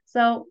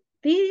 So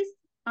these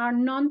are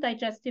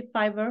non-digestive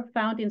fiber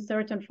found in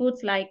certain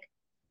foods like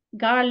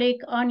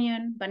garlic,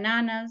 onion,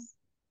 bananas,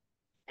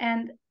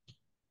 and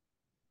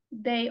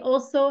they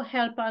also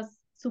help us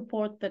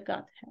support the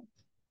gut health.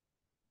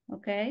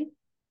 Okay.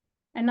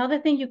 Another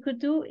thing you could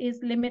do is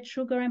limit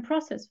sugar and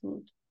processed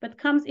food, but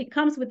it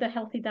comes with a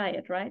healthy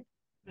diet, right?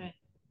 Right.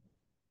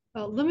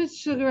 Well, limit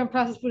sugar and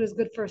processed food is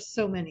good for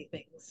so many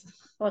things.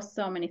 For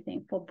so many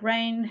things, for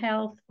brain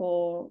health,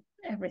 for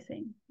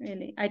everything,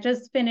 really. I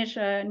just finished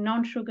a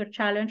non-sugar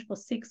challenge for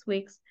 6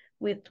 weeks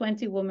with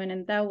 20 women,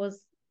 and that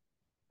was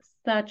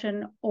such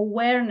an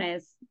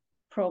awareness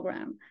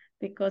program,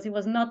 because it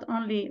was not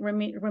only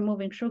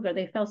removing sugar,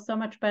 they felt so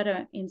much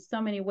better in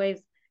so many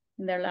ways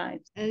in their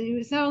lives. And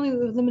it's not only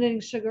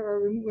eliminating sugar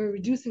or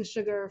reducing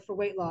sugar for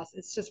weight loss,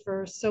 it's just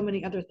for so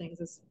many other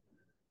things.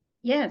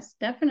 Yes,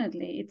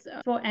 definitely. It's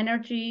for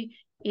energy,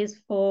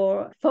 is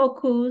for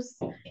focus,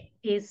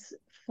 is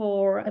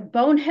for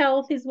bone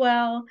health as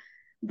well,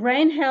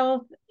 brain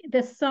health.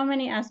 There's so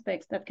many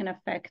aspects that can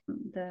affect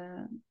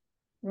the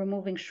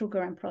removing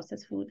sugar and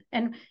processed food.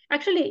 And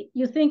actually,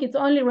 you think it's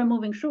only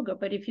removing sugar,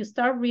 but if you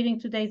start reading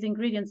today's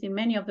ingredients in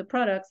many of the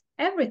products,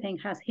 everything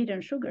has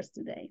hidden sugars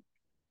today,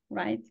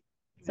 right?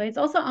 So it's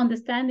also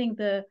understanding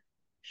the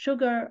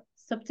sugar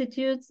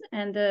substitutes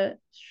and the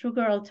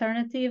sugar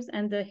alternatives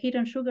and the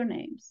hidden sugar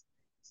names.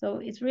 So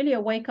it's really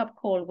a wake-up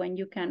call when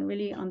you can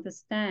really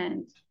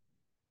understand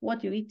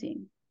what you're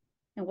eating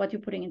and what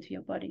you're putting into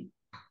your body.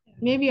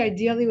 Maybe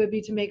ideally would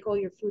be to make all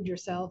your food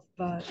yourself,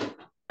 but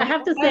I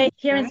have to say,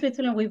 here in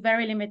Switzerland, we're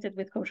very limited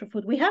with kosher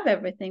food. We have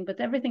everything, but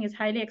everything is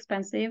highly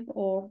expensive,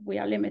 or we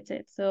are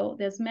limited. So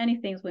there's many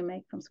things we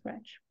make from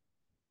scratch.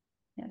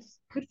 Yes.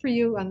 Good for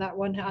you on that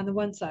one, on the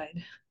one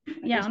side.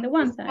 Yeah, on the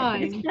one side,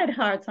 but it's quite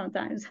hard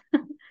sometimes.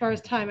 As far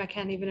as time, I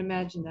can't even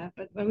imagine that.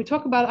 But when we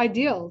talk about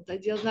ideal, the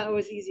ideal is not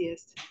always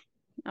easiest.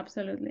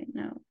 Absolutely,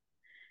 no.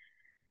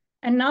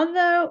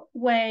 Another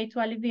way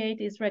to alleviate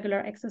is regular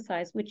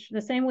exercise, which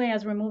the same way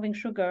as removing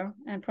sugar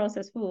and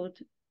processed food,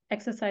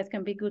 exercise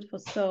can be good for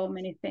so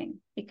many things.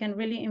 It can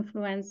really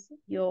influence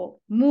your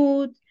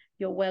mood,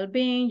 your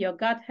well-being, your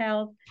gut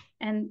health,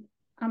 and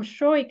I'm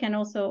sure it can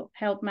also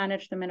help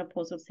manage the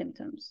menopausal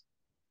symptoms,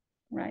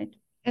 right?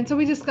 And so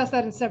we discussed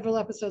that in several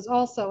episodes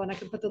also, and I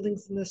can put the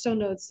links in the show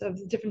notes of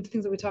the different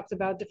things that we talked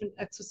about, different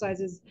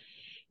exercises,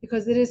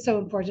 because it is so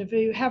important. If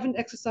you haven't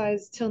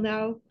exercised till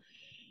now,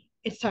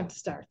 it's time to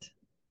start.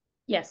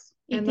 Yes,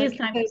 it is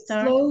time to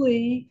start.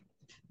 Slowly,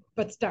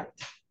 but start.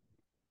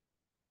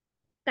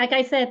 Like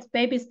I said,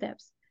 baby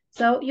steps.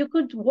 So you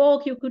could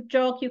walk, you could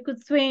jog, you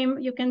could swim,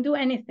 you can do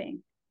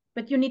anything,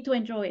 but you need to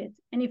enjoy it.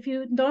 And if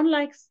you don't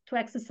like to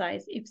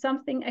exercise, if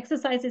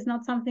exercise is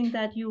not something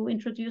that you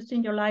introduced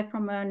in your life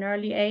from an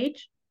early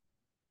age,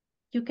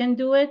 you can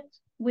do it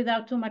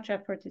without too much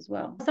effort as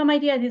well. Some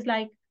ideas is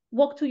like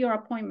walk to your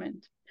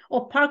appointment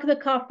or park the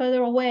car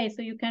further away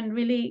so you can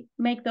really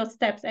make those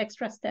steps,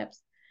 extra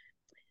steps.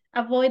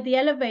 Avoid the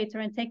elevator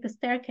and take the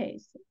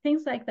staircase,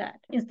 things like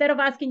that. Instead of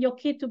asking your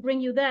kid to bring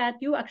you that,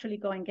 you actually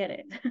go and get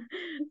it.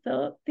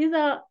 So these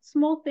are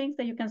small things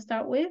that you can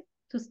start with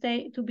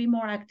to be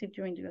more active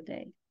during your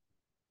day.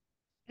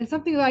 And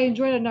something that I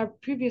enjoyed in our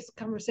previous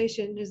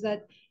conversation is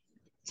that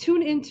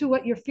tune into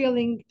what you're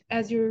feeling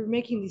as you're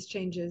making these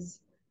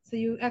changes. So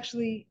you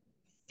actually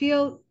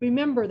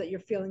remember that you're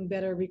feeling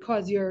better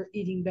because you're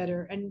eating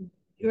better and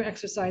you're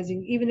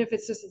exercising, even if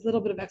it's just a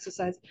little bit of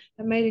exercise,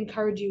 that might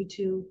encourage you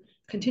to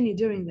continue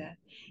doing that.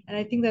 And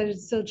I think that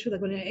is so true.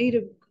 Like when I ate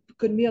a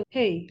good meal,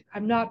 hey,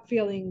 I'm not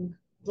feeling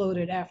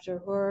bloated after,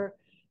 or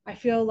I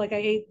feel like I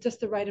ate just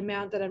the right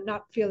amount that I'm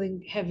not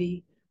feeling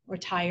heavy or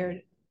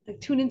tired.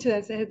 Like tune into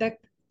that. That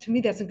to me,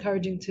 that's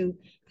encouraging to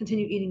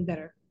continue eating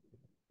better.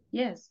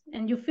 Yes,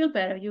 and you feel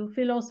better. You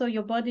feel also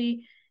your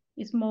body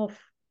is more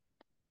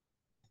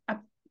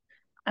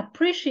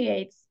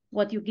appreciates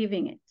what you're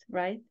giving it,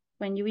 right?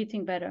 When you're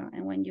eating better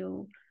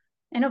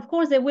and of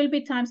course there will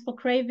be times for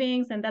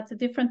cravings, and that's a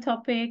different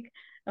topic,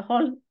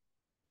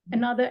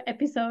 another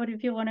episode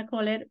if you want to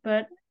call it,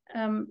 but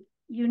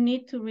you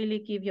need to really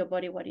give your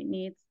body what it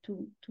needs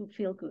to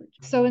feel good.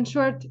 So in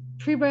short,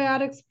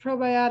 prebiotics,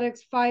 probiotics,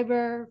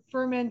 fiber,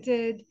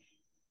 fermented,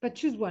 but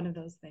choose one of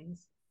those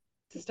things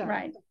to start.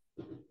 Right.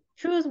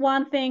 Choose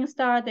one thing,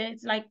 start.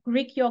 It's like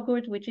Greek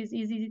yogurt, which is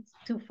easy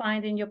to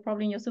find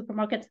probably in your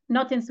supermarket.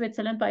 Not in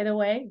Switzerland, by the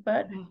way,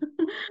 but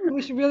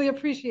we should really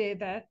appreciate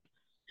that.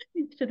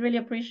 You should really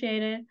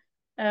appreciate it.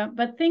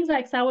 But things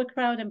like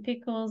sauerkraut and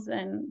pickles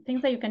and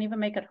things that you can even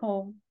make at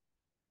home.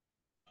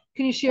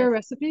 Can you share a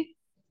recipe?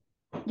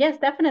 Yes,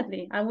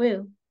 definitely. I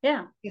will.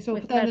 Yeah. So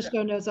we'll put that in the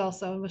show notes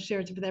also, and we'll share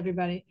it with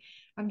everybody.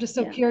 I'm just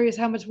so curious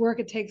how much work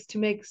it takes to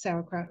make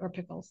sauerkraut or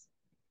pickles.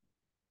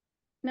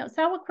 Now,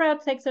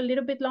 sauerkraut takes a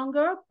little bit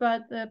longer,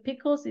 but the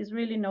pickles is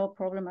really no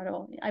problem at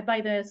all. I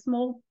buy the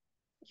small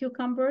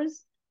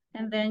cucumbers,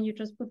 and then you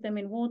just put them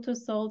in water,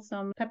 salt,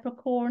 some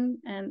peppercorn,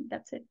 and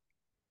that's it,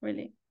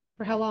 really.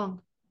 For how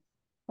long?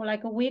 For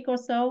like a week or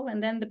so,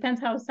 and then depends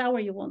how sour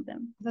you want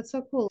them. That's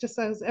so cool. Just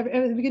at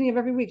the beginning of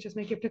every week, just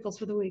make your pickles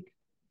for the week.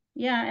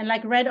 Yeah, and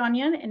like red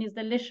onion, and it's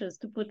delicious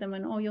to put them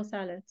in all your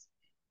salads.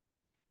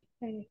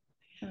 Okay.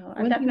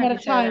 One thing at a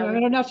time.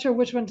 I'm not sure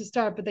which one to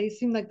start, but they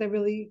seem like they're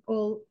really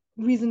all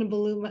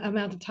reasonable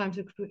amount of time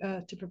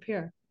to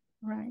prepare.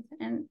 Right,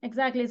 and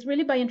exactly, it's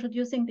really by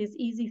introducing these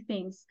easy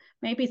things.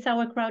 Maybe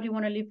sauerkraut you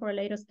want to leave for a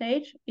later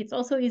stage. It's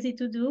also easy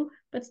to do,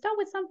 but start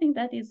with something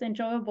that is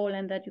enjoyable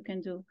and that you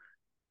can do,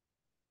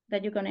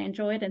 that you're going to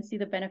enjoy it and see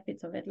the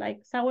benefits of it. Like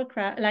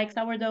sauerkraut, like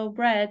sourdough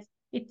bread,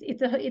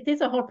 it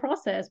is a whole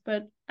process,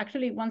 but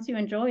actually once you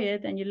enjoy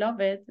it and you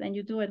love it, then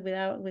you do it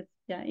with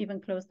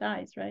even closed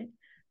eyes, right?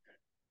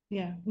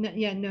 Yeah,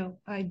 no,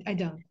 I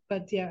don't.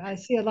 But yeah, I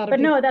see a lot of But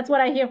people. no, that's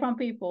what I hear from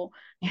people.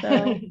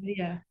 So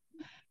yeah,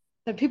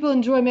 that people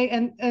enjoy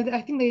and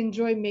I think they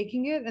enjoy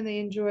making it, and they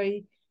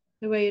enjoy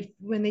the way it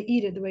when they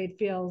eat it, the way it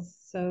feels.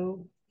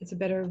 So it's a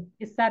better.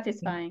 it's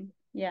satisfying.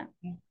 Yeah.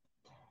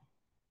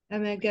 I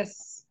mean, I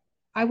guess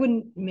I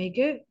wouldn't make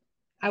it.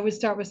 I would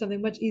start with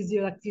something much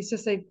easier, like you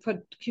just say,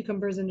 put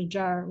cucumbers in a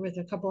jar with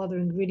a couple other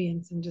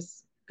ingredients and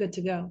just good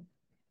to go.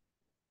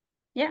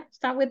 Yeah,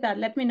 start with that.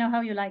 Let me know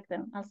how you like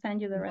them. I'll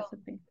send you the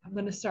recipe. I'm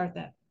going to start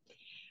that.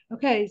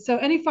 Okay, so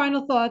any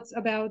final thoughts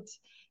about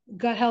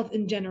gut health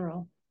in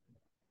general?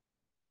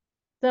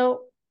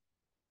 So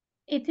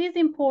it is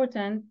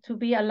important to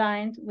be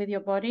aligned with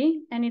your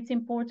body, and it's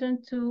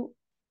important to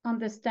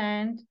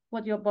understand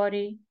what your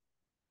body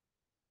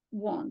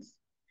wants.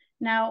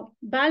 Now,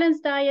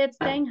 balanced diet,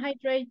 staying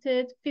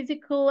hydrated,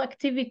 physical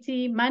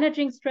activity,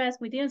 managing stress.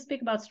 We didn't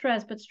speak about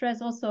stress, but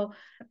stress also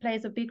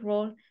plays a big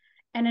role.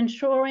 And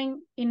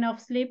ensuring enough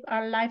sleep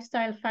are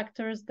lifestyle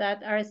factors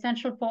that are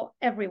essential for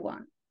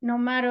everyone, no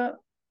matter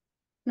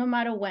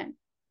when.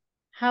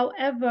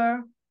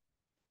 However,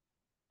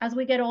 as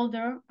we get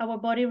older, our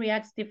body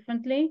reacts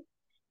differently.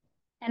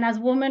 And as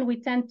women,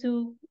 we tend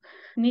to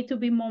need to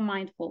be more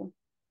mindful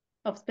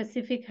of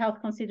specific health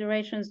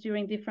considerations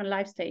during different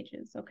life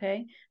stages,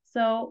 okay?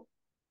 So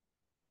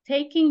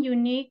taking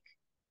unique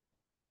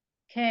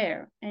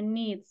care and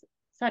needs,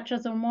 such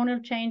as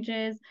hormonal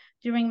changes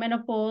during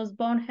menopause,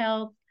 bone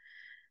health,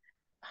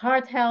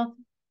 heart health,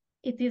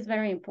 it is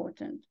very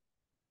important.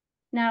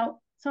 Now,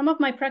 some of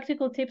my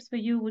practical tips for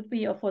you would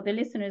be, or for the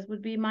listeners,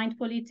 would be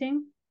mindful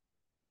eating.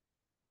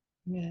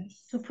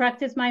 Yes. To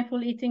practice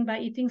mindful eating by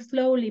eating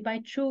slowly, by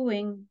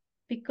chewing,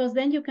 because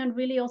then you can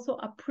really also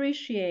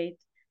appreciate.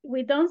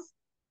 We don't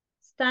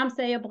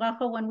say a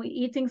bracha when we're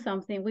eating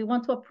something. We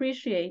want to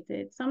appreciate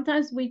it.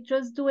 Sometimes we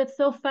just do it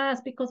so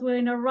fast because we're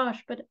in a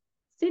rush, but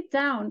sit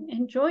down,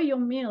 enjoy your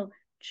meal,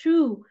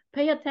 chew,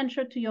 pay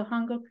attention to your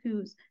hunger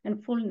cues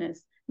and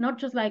fullness, not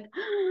just like,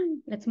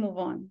 let's move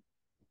on.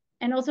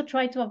 And also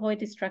try to avoid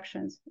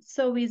distractions. It's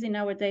so easy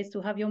nowadays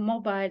to have your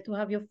mobile, to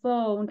have your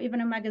phone, even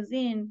a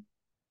magazine.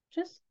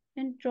 Just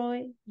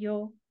enjoy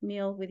your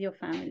meal with your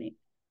family.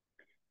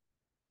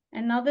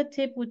 Another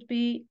tip would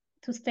be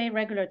to stay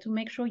regular, to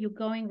make sure you're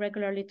going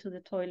regularly to the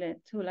toilet,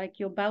 to like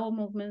your bowel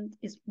movement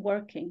is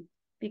working,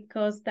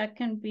 because that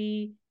can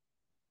be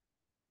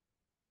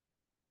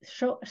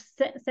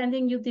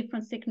sending you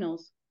different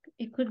signals.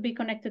 It could be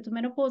connected to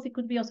menopause. It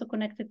could be also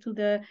connected to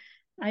the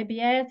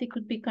IBS. It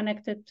could be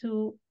connected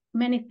to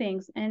many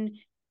things. And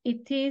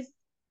it is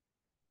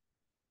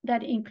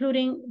that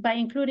by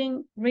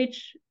including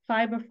rich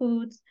fiber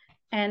foods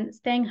and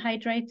staying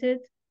hydrated,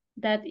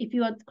 that if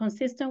you are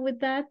consistent with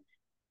that,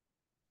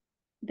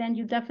 then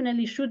you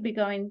definitely should be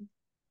going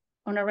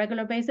on a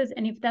regular basis.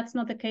 And if that's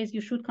not the case,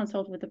 you should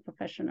consult with a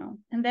professional.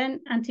 And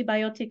then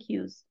antibiotic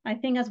use. I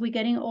think as we're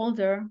getting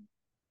older,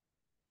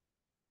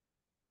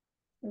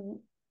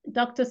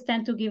 doctors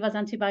tend to give us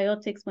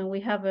antibiotics when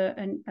we have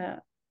a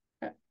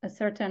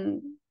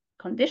certain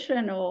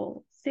condition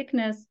or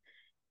sickness.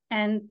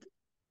 And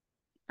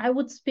I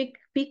would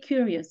be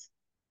curious,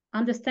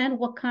 understand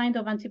what kind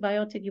of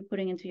antibiotic you're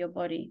putting into your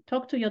body.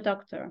 Talk to your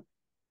doctor.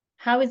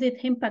 How is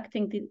it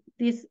impacting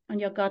this on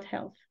your gut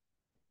health?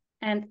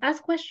 And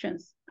ask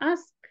questions.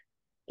 Ask,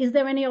 is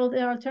there any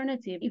other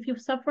alternative? If you're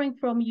suffering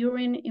from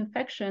urine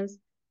infections,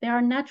 there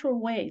are natural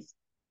ways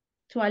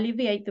to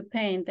alleviate the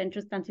pain than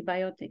just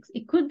antibiotics.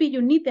 It could be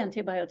you need the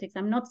antibiotics.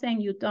 I'm not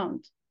saying you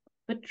don't,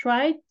 but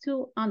try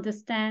to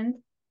understand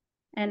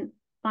and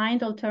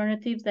find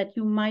alternatives that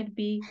you might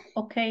be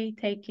okay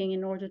taking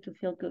in order to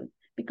feel good,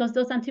 because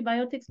those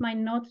antibiotics might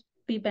not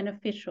be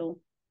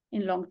beneficial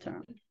in long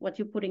term, what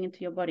you're putting into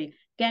your body.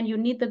 Again, you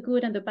need the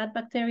good and the bad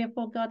bacteria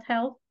for gut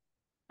health,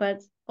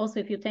 but also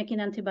if you're taking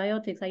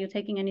antibiotics, are you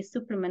taking any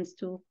supplements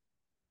to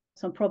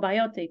some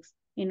probiotics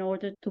in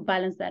order to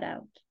balance that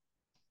out?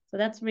 So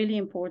that's really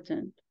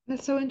important.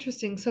 That's so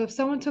interesting. So if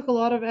someone took a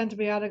lot of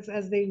antibiotics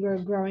as they were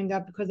growing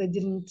up because they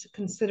didn't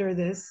consider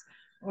this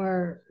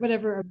or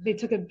whatever, or they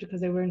took it because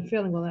they weren't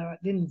feeling well,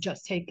 they didn't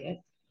just take it,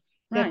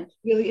 Right. that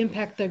really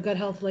impact their gut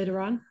health later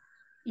on?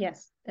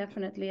 Yes,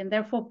 definitely. And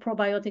therefore,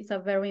 probiotics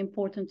are very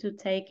important to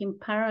take in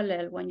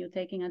parallel when you're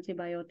taking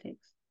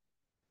antibiotics.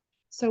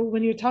 So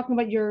when you're talking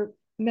about your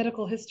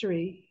medical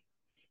history,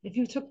 if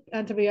you took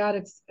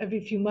antibiotics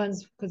every few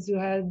months because you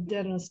had,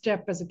 I don't know,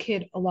 strep as a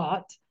kid a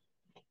lot,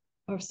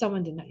 or if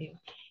someone did not you,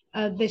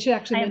 they should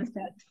actually mention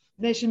that.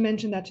 They should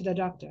mention that to their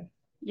doctor.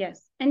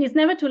 Yes. And it's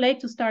never too late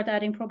to start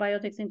adding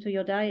probiotics into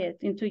your diet,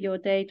 into your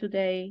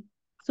day-to-day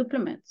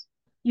supplements.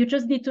 You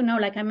just need to know,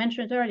 like I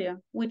mentioned earlier,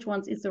 which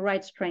ones is the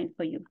right strain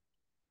for you.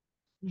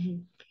 Mm-hmm.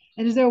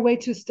 And is there a way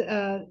to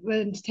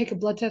take a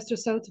blood test or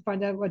so to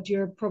find out what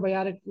your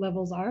probiotic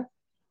levels are?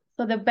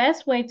 So the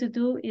best way to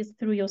do is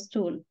through your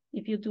stool.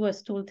 If you do a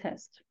stool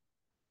test,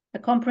 a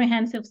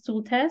comprehensive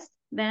stool test,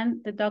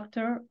 then the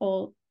doctor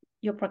or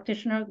your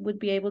practitioner would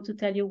be able to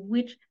tell you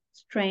which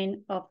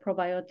strain of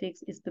probiotics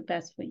is the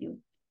best for you.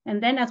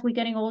 And then as we're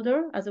getting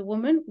older, as a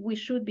woman, we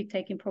should be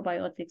taking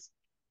probiotics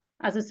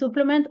as a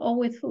supplement or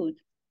with food.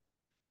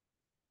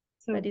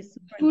 So that is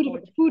super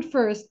important. food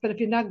first, but if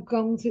you're not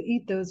going to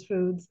eat those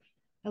foods,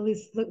 at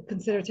least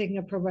consider taking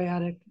a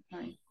probiotic.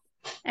 Right.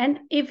 And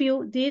if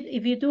you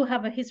do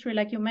have a history,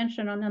 like you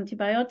mentioned, on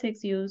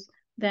antibiotics use,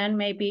 then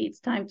maybe it's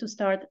time to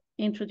start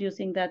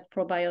introducing that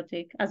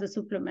probiotic as a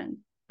supplement,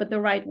 but the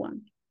right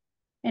one.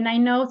 And I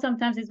know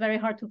sometimes it's very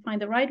hard to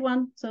find the right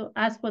one, so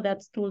ask for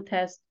that stool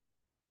test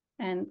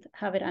and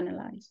have it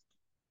analyzed.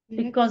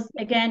 Because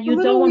again,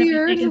 you don't want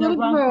to be taking the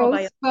wrong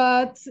probiotic.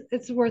 But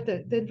it's worth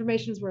it. The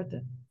information is worth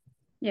it.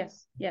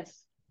 Yes,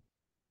 yes.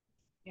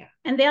 Yeah.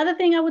 And the other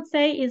thing I would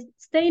say is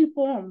stay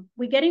informed.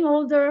 We're getting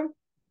older.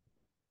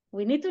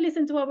 We need to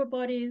listen to our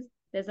bodies.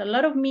 There's a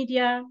lot of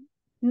media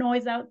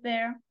noise out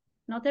there.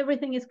 Not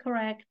everything is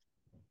correct.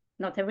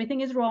 Not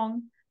everything is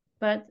wrong,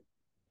 but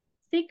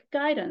seek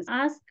guidance,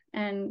 ask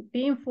and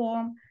be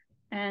informed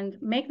and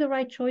make the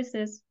right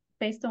choices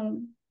based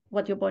on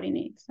what your body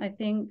needs. I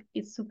think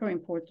it's super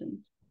important.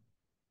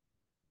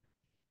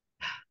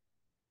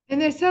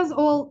 And it sounds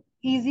all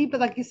easy, but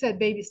like you said,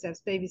 baby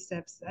steps, baby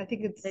steps. I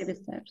think it's baby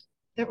steps.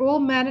 They're all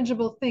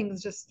manageable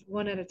things, just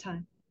one at a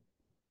time.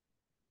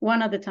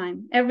 One at a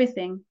time,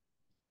 everything.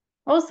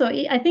 Also,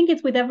 I think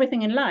it's with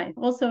everything in life.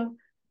 Also,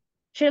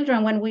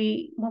 children, when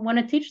we want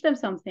to teach them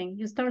something,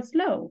 you start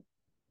slow.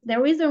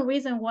 There is a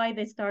reason why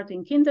they start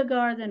in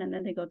kindergarten and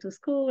then they go to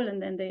school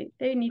and then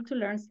they need to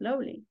learn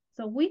slowly.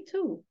 So we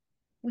too,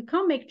 we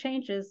can't make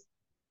changes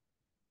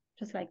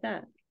just like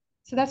that.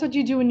 So that's what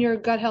you do in your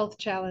gut health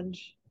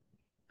challenge.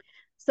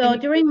 So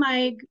during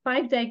my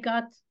 5-day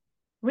gut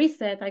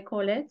reset, I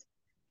call it,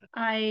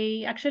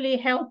 I actually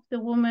help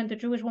the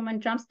Jewish woman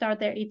jumpstart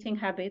their eating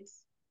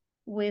habits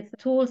with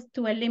tools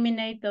to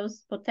eliminate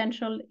those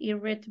potential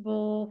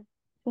irritable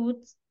food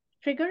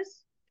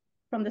triggers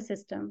from the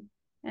system.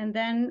 And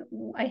then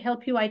I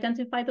help you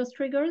identify those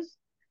triggers.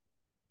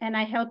 And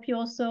I help you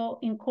also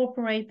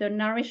incorporate the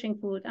nourishing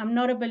food. I'm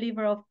not a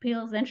believer of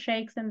pills and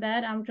shakes and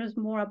that. I'm just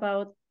more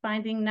about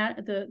finding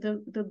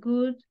the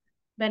good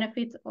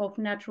benefits of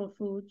natural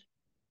food.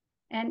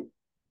 And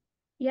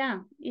yeah,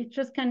 it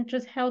just can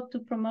just help to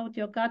promote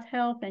your gut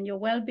health and your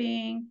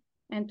well-being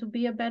and to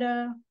be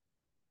a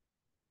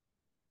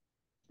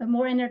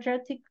more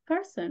energetic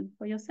person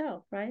for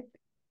yourself, right?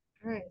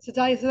 All right. So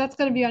Dalia, so that's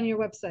going to be on your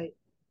website.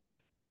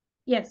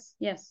 Yes,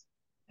 yes.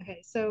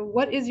 Okay. So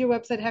what is your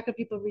website? How can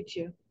people reach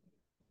you?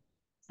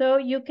 So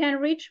you can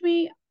reach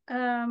me.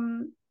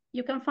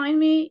 You can find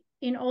me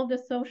in all the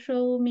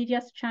social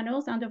media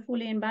channels under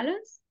Fully in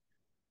Balance,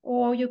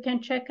 or you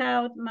can check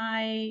out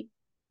my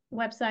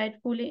website,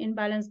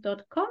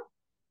 fullyinbalance.com.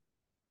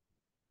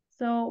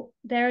 So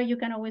there you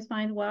can always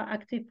find what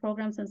active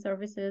programs and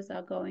services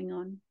are going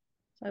on.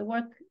 So I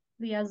work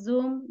via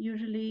Zoom,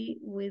 usually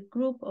with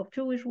group of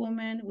Jewish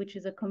women, which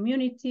is a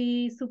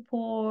community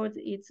support.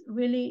 It's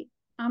really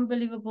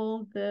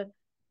unbelievable the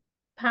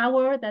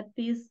power that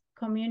this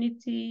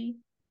community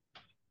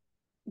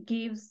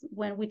gives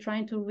when we're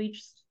trying to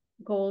reach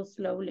goals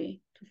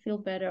slowly, to feel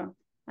better.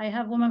 I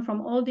have women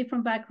from all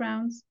different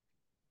backgrounds.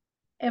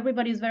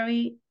 Everybody's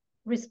very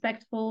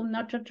respectful,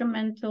 not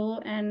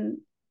judgmental, and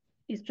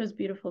it's just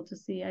beautiful to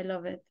see. I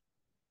love it.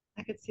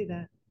 I could see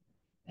that.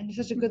 And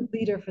you're such a good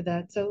leader for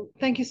that. So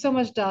thank you so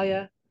much,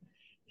 Dalia.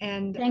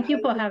 And thank you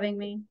for having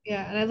me.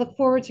 Yeah, and I look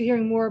forward to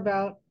hearing more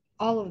about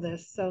all of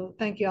this. So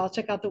thank you. I'll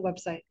check out the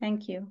website.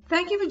 Thank you.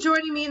 Thank you for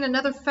joining me in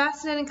another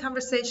fascinating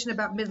conversation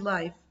about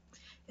midlife.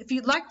 If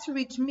you'd like to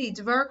reach me,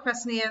 Dvora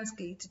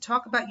Kresniansky, to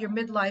talk about your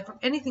midlife or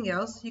anything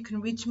else, you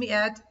can reach me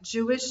at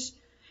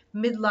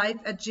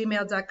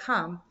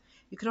jewishmidlife@gmail.com.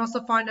 You can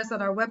also find us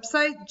on our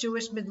website,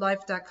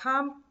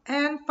 jewishmidlife.com,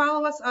 and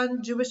follow us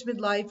on Jewish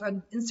Midlife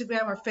on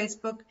Instagram or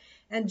Facebook,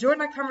 and join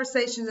our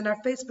conversations in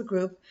our Facebook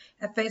group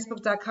at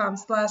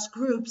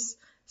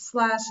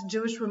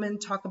facebook.com/groups/Jewish Women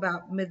Talk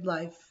About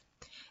Midlife.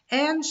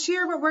 And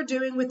share what we're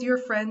doing with your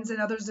friends and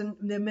others in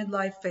the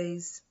midlife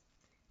phase.